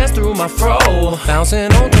her hands through my fro,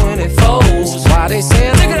 bouncing on 24s. Why they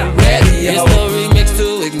saying I'm ready? It's the remix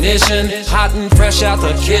to Ignition, hot and fresh out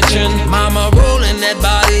the kitchen. Mama rolling that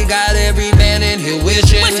body,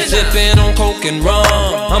 wishing, sipping on coke and rum.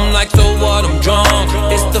 I'm like, so what? I'm drunk.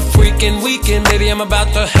 It's the freaking weekend, baby. I'm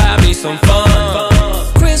about to have me some fun.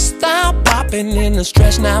 Crystal popping in the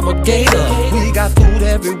Stretch Navigator. We got food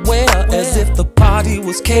everywhere, as if the party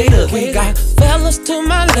was catered. We got fellas to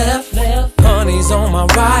my left, honeys on my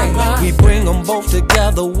right. We bring them both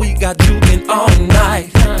together. We got juking all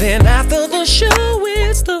night. Then after the show,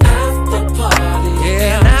 it's the after party.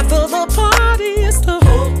 Yeah, and after the party, it's the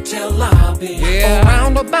hotel lobby. Yeah,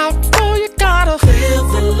 around about 4, you gotta clear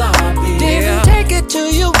the lobby. Then take it to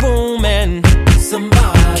your room and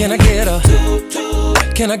somebody. Can I get a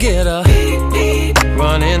Can I get a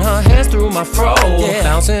running her hands through my fro,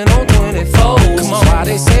 bouncing on 24. Come on, why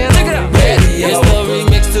they saying look it up? It's the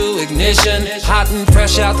remix to Ignition, hot and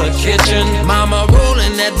fresh out the kitchen. Mama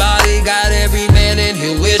rolling that body, got every man in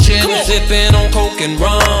here wishing, sipping on coke and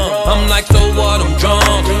rum. I'm like, so what? I'm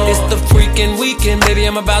drunk. It's the freaking weekend, baby.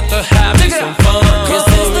 I'm about to have me some fun. It's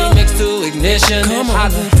the remix to Ignition,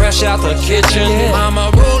 hot and fresh out the kitchen.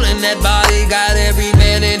 Mama rolling that body, got every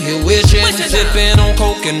man in here wishing, sipping on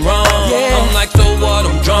coke and rum. I'm like, so what?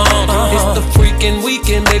 I'm drunk. It's the freaking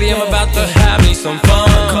weekend, baby. I'm about to have me some fun.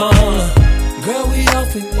 Come on, girl, we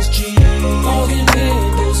off in this Jeep, fogging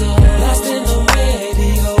windows up, blasting the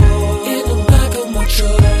radio in the back of my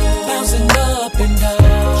truck, bouncing up and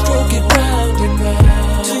down, stroking round and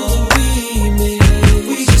round to the remix.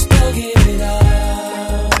 We just thugging it out.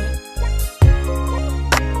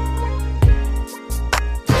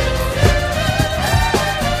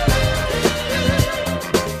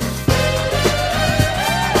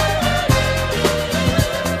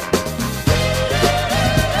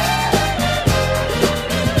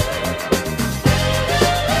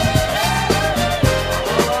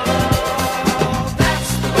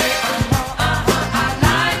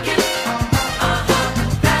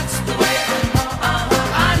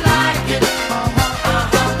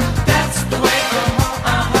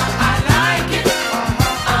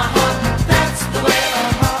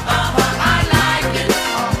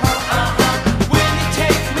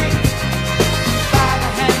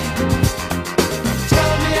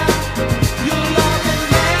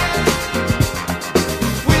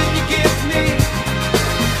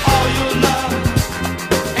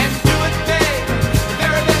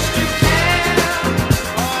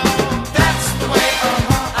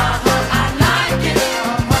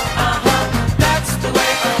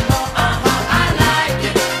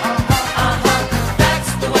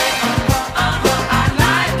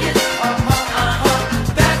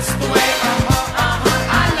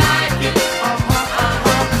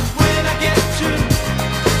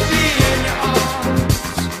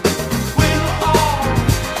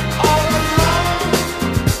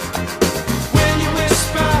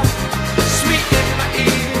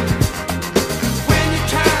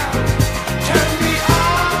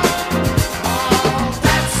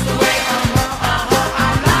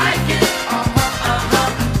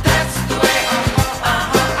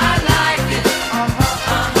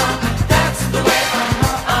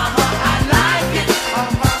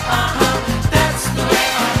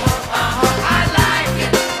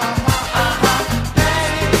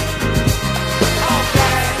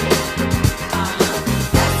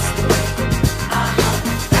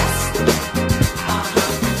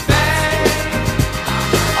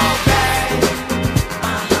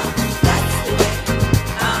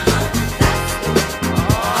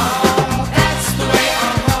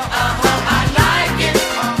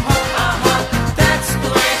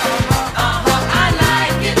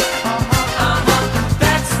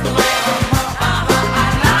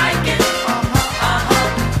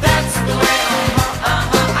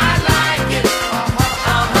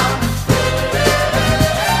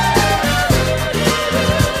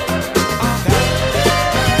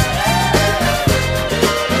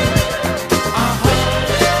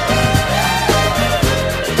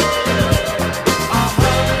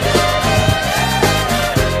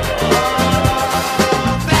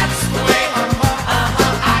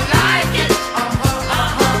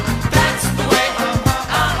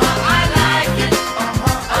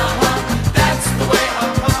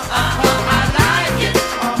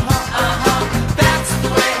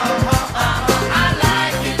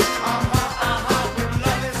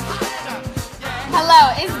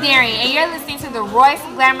 Royce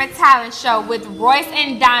Glamour Talent Show with Royce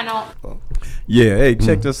and Donald. Yeah, hey,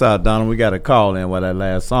 check this out, Donald. We got a call in while that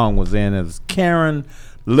last song was in. It was Karen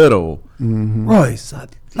Little. Royce, I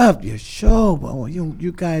love your show. Boy.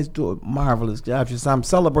 You guys do a marvelous job. She said, I'm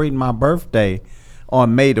celebrating my birthday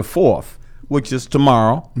on May the 4th, which is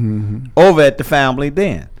tomorrow, over at the Family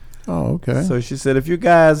Den. Oh, okay. So she said, if you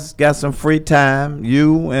guys got some free time,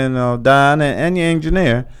 you and Don and your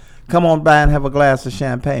engineer, come on by and have a glass of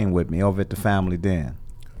champagne with me over at the family den.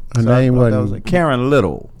 Her name wasn't Karen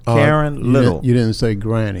Little. Karen Little. You didn't say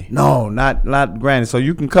Granny. No, not Granny. So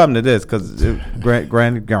you can come to this because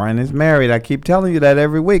Granny's married. I keep telling you that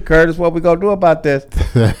every week. Curtis, what we gonna do about this?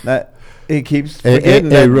 He keeps forgetting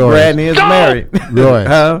that Granny is married.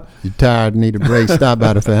 Roy, you tired, need a break, stop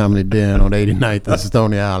by the family den on 89th and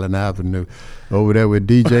Stony Island Avenue. Over there with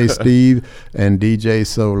DJ Steve and DJ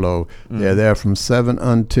Solo. They're there from 7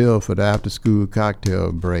 until for the after-school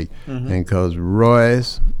cocktail break. And because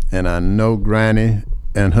Royce and I know Granny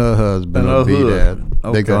and her husband will be there.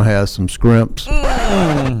 Okay. They're going to have some scrimps.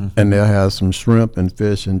 And they'll have some shrimp and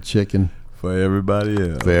fish and chicken. For everybody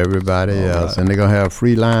else. Right. And they're going to have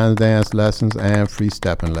free line dance lessons and free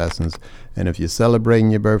stepping lessons. And if you're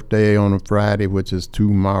celebrating your birthday on a Friday, which is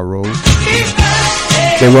tomorrow,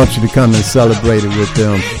 they want you to come and celebrate it with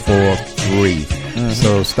them for free.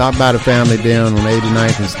 So stop by the family den on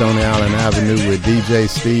 89th and Stony Island Avenue with DJ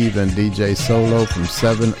Steve and DJ Solo from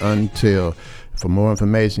 7 until. For more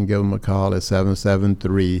information, give them a call at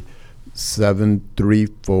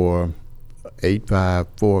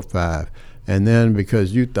 773-734-8545. And then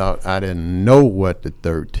because you thought I didn't know what the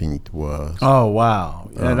 13th was. Oh, wow.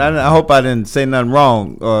 And I hope I didn't say nothing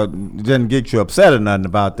wrong or didn't get you upset or nothing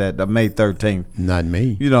about that, May 13th. Not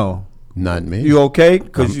me. Not me. You okay?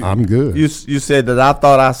 Cause I'm good. You said that I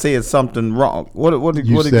thought I said something wrong. What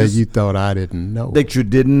you said you thought I didn't know. That you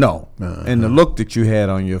didn't know. And the look that you had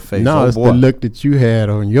on your face. No, it's the look that you had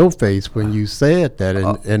on your face when you said that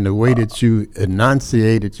and the way that you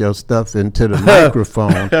enunciated your stuff into the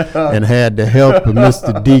microphone and had the help of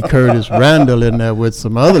Mr. D. Curtis Randall in there with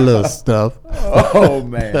some other little stuff. Oh,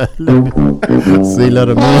 man. See,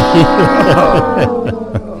 little man.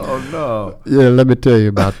 Oh, no. Yeah, let me tell you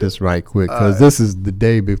about this right quick, because this is the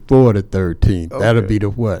day before the 13th. Okay. That'll be the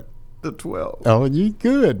what? The 12th. Oh, you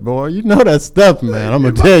good, boy. You know that stuff, man. I'm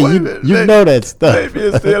going to tell you, you know that stuff. Maybe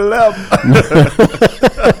it's the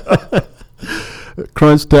 11th.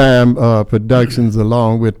 Crunch Time Productions,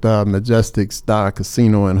 along with Majestic Star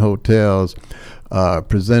Casino and Hotels,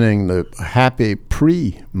 presenting the Happy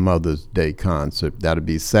Pre-Mother's Day concert. That'll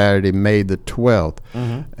be Saturday, May the 12th.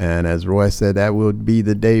 And as Roy said, that will be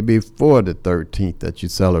the day before the 13th that you're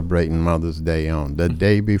celebrating Mother's Day on. The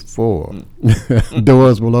day before.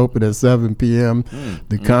 Doors will open at 7 p.m.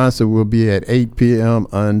 The concert will be at 8 p.m.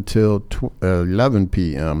 until 11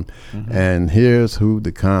 p.m. And here's who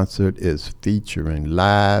the concert is featuring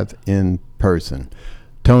live in person.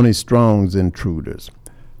 Tony Strong's Intruders,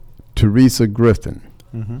 Teresa Griffin,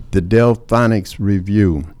 the Delphonics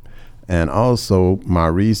Review, and also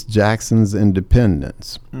Maurice Jackson's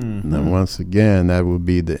Independence. And once again, that will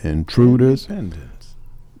be the Intruders,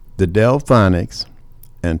 the Delphonics,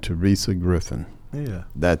 and Teresa Griffin. Yeah.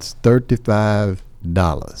 That's $35.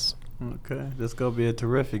 Okay, this going to be a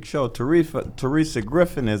terrific show. Teresa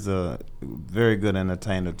Griffin is a very good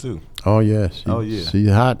entertainer, too. Oh, yeah. She's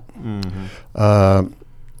hot.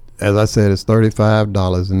 As I said, it's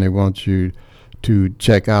 $35, and they want you to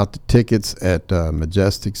check out the tickets at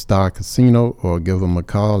Majestic Star Casino or give them a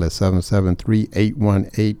call at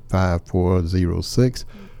 773-818-5406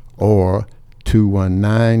 or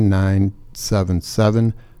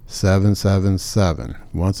 219-977-777.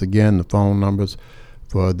 Once again, the phone numbers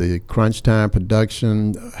for the Crunch Time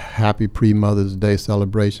production, Happy Pre-Mother's Day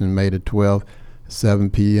celebration, May the 12th,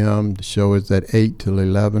 7 p.m. The show is at 8 till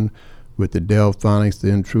 11. With the Delphonics, the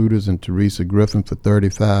Intruders, and Teresa Griffin for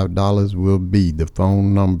 $35 will be the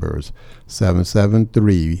phone numbers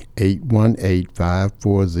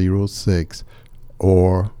 773-818-5406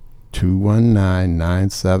 or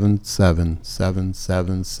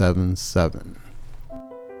 219-977-7777.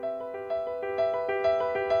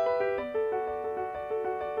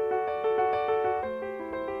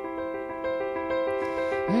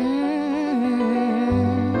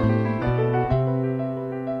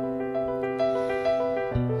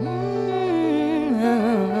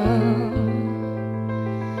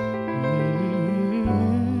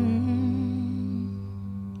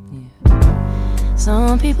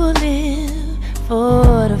 Some people live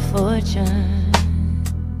for the fortune.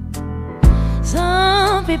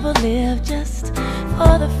 Some people live just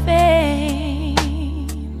for the fame.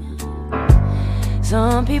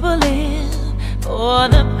 Some people live for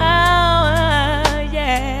the power,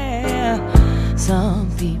 yeah.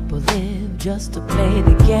 Some people live just to play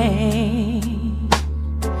the game.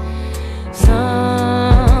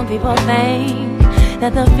 Some people think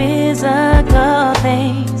that the physical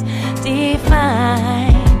things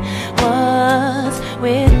define what's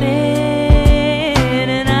within,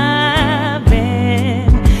 and I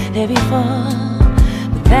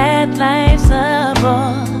but that life's a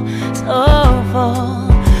bore, so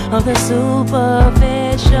full of the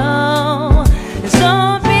superficial. And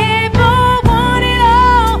some people want it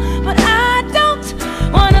all, but I don't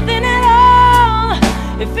want nothing at all.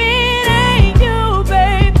 If it ain't you,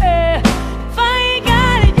 baby, if I ain't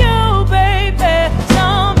got it, you, baby.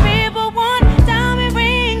 Some people want diamond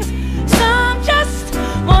rings, some just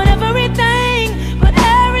want everything, but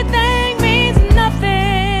everything means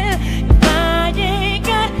nothing if I ain't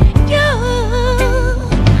got you.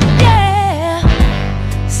 Yeah.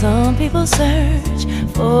 Some people search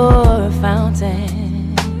for a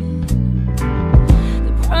fountain.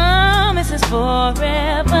 The promise is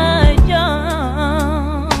forever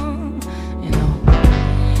young. You know,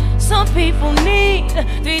 some people need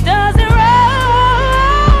 3 dozen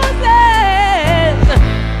roses,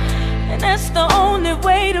 and that's the only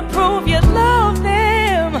way to prove you love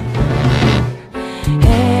them.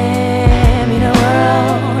 Hand me the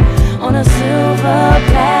world on a silver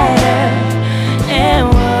platter, and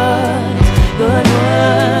what good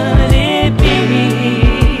would it be?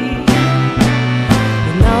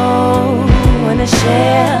 With no one to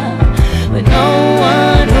share, with no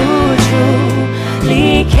one who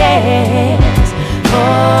truly cares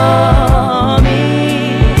for me.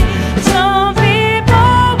 Some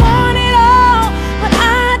people want it all, but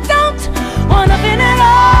I don't want nothing at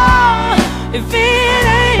all. If it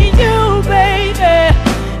ain't you, baby,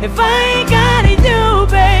 if I ain't got it, you,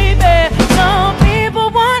 baby. Some people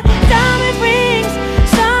want diamond rings,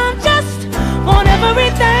 some just want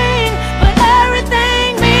everything, but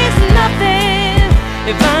everything means nothing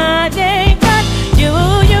if I ain't got you,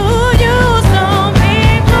 you, you. Some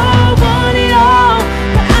people want it all,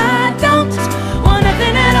 but I don't want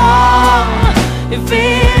nothing at all. If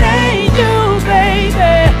it ain't you,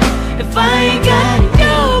 baby, if I ain't got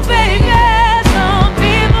you, baby. Some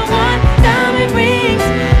people want diamond rings,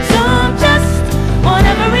 some just want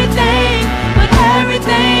everything, but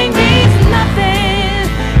everything means nothing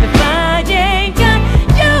if I ain't got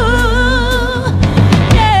you.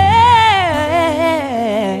 Yeah.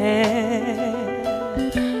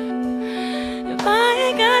 If I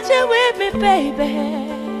ain't got you with me, baby.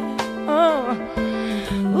 Oh,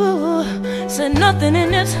 ooh, so nothing in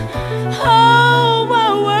this whole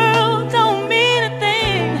wide world don't mean a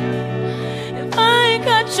thing if I ain't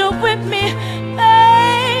got you with me, baby.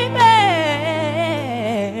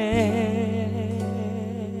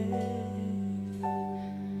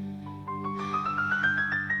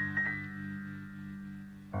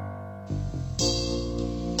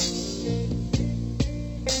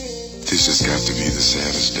 This has got to be the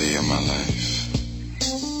saddest day of my life.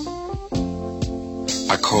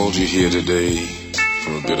 I called you here today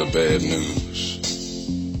for a bit of bad news.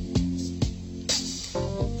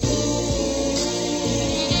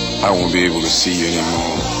 I won't be able to see you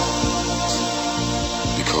anymore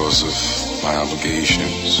because of my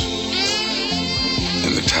obligations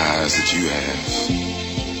and the ties that you have.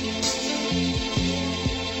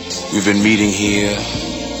 We've been meeting here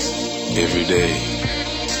every day.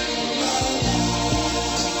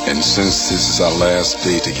 And since this is our last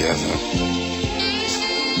day together,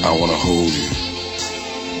 I want to hold you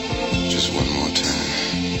just one more time.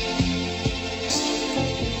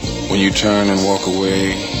 When you turn and walk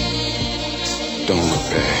away, don't look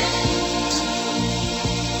back.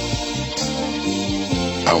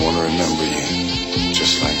 I want to remember you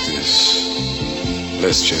just like this.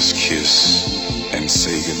 Let's just kiss and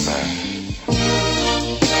say goodbye.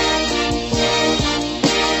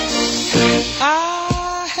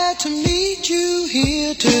 I had to meet you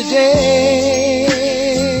here today.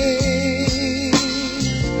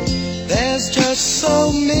 There's just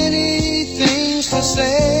so many things to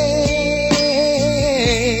say.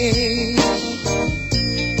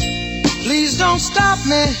 Please don't stop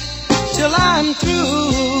me till I'm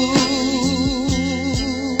through.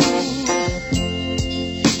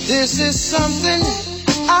 This is something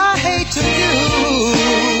I hate to do.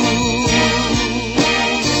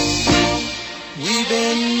 We've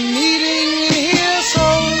been meeting here so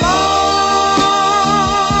long.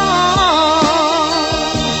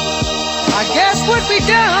 I guess what we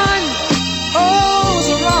done, was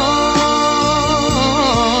wrong.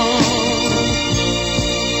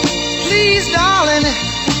 Please, darling,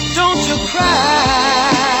 don't you cry.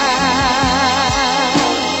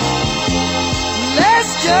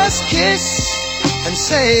 Let's just kiss and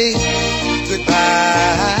say goodbye.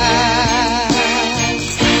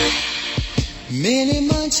 Many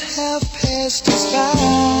months have passed us by.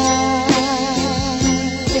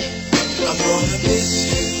 I'm gonna miss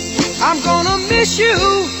you. I'm gonna miss you.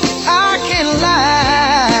 I can't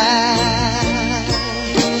lie.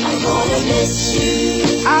 I'm gonna miss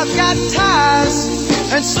I've got ties,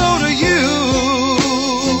 and so do you.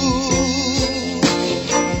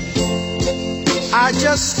 I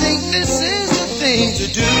just think this is the thing to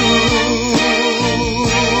do.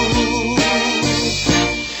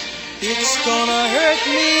 It's gonna hurt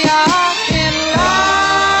me, I can't lie.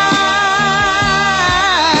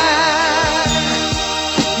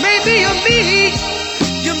 Maybe you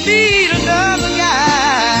meet another guy.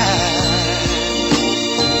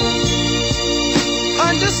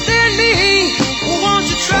 Understand me, won't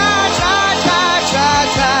you try.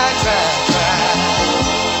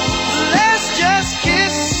 Let's just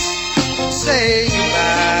kiss, say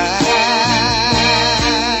goodbye.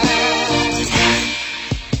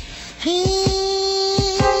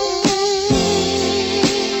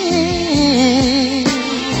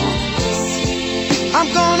 I'm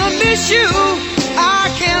gonna miss you, I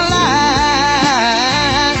can't lie.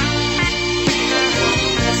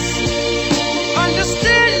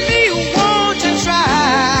 Understand me, won't you try?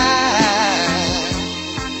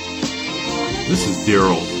 This is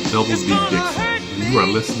Daryl Double D Dixon, and you are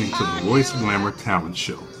listening to the Royce Glamour Talent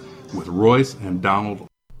Show with Royce and Donald.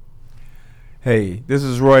 Hey, this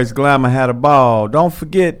is Royce Glamour. Had a ball. Don't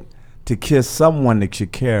forget to kiss someone that you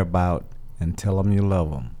care about and tell them you love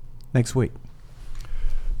them. Next week.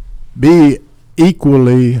 Be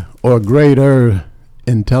equally or greater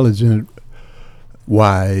intelligent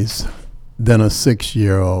wise than a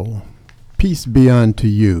 6-year-old. Peace be unto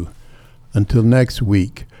you. Until next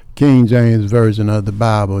week. King James Version of the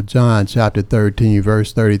Bible, John chapter 13,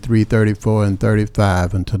 verse 33, 34, and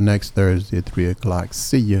 35. Until next Thursday at 3 o'clock.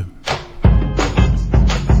 See you.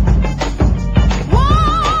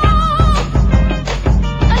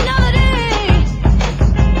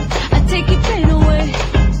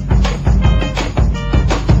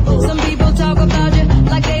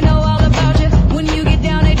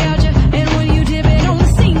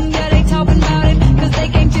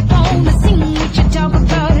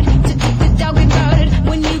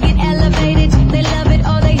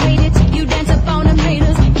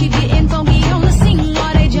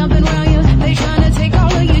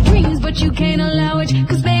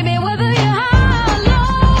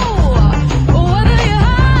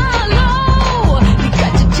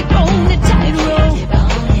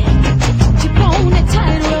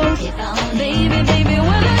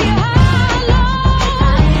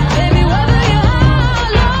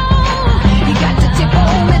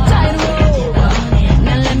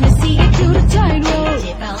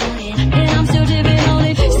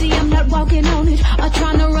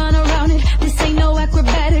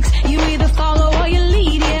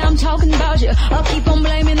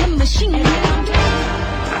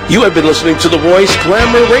 You have been listening to the Royce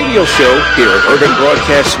Glamour Radio Show here at Urban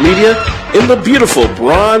Broadcast Media in the beautiful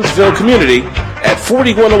Bronzeville community at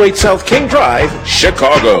 4108 South King Drive,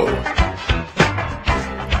 Chicago.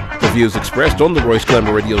 The views expressed on the Royce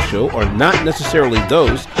Glamour Radio Show are not necessarily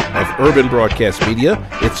those of Urban Broadcast Media,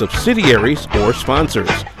 its subsidiaries, or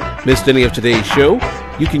sponsors. Missed any of today's show?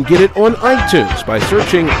 You can get it on iTunes by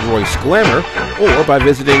searching Royce Glamour or by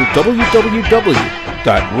visiting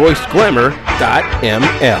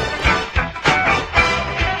www.royceglamour.ml.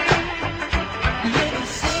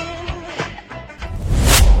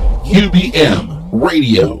 UBM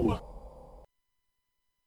Radio.